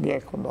që të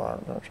ndjek kudo.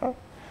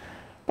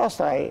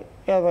 Pastaj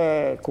edhe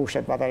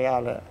kushtet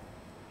materiale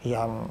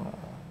janë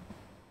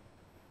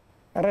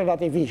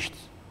relativisht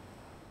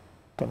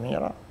të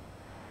mira.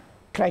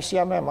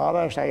 Kënaqësia më e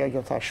madhe është ajo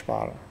që thash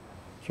parë,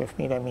 që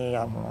fëmijët e mi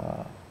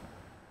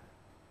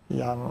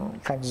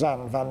kanë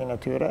zënë vendin e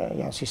tyre,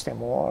 janë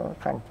sistemuar,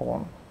 kanë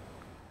punë.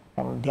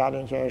 Kanë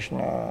djalin që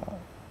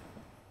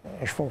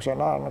është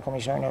funksionar në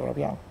Komisionin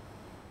Evropian.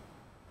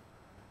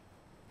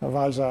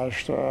 Vajza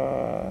është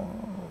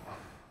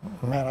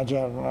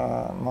menaxher në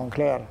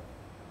Moncler.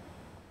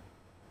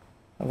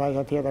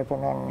 Vajza tjetër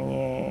punon në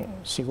një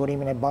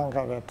sigurimin e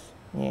bankave,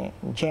 një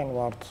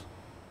Genward,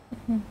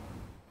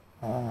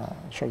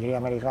 shoqëria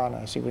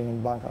amerikane e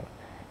sigurimin e bankave.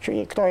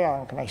 Që këto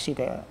janë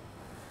kënaqësitë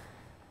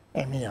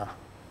e mia.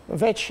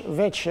 Veç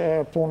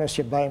punës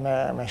që bëj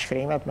me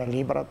shkrimet, me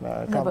librat,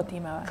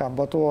 kam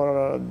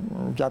botuar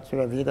gjatë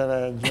këtyre viteve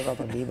gjitha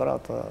të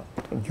librat,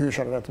 të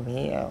gjysherve të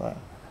mi edhe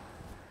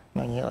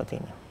në një dhe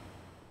time.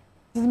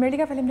 Zoti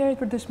Merlika, faleminderit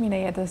për dëshminë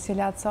e jetës që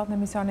latë sot në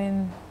emisionin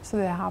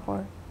Studio e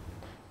Hapur.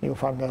 Ju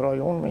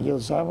falenderoj unë me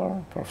gjithë zemër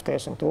për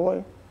ftesën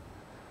tuaj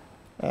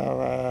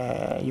edhe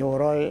ju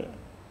uroj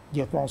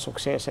gjithmonë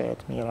suksese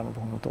të mira në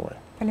punën tuaj.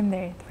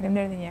 Faleminderit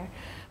një herë.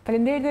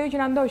 Faleminderit edhe ju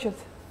që na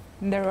ndoqët,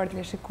 nderuar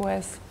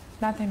teleshikues,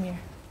 natë e mirë.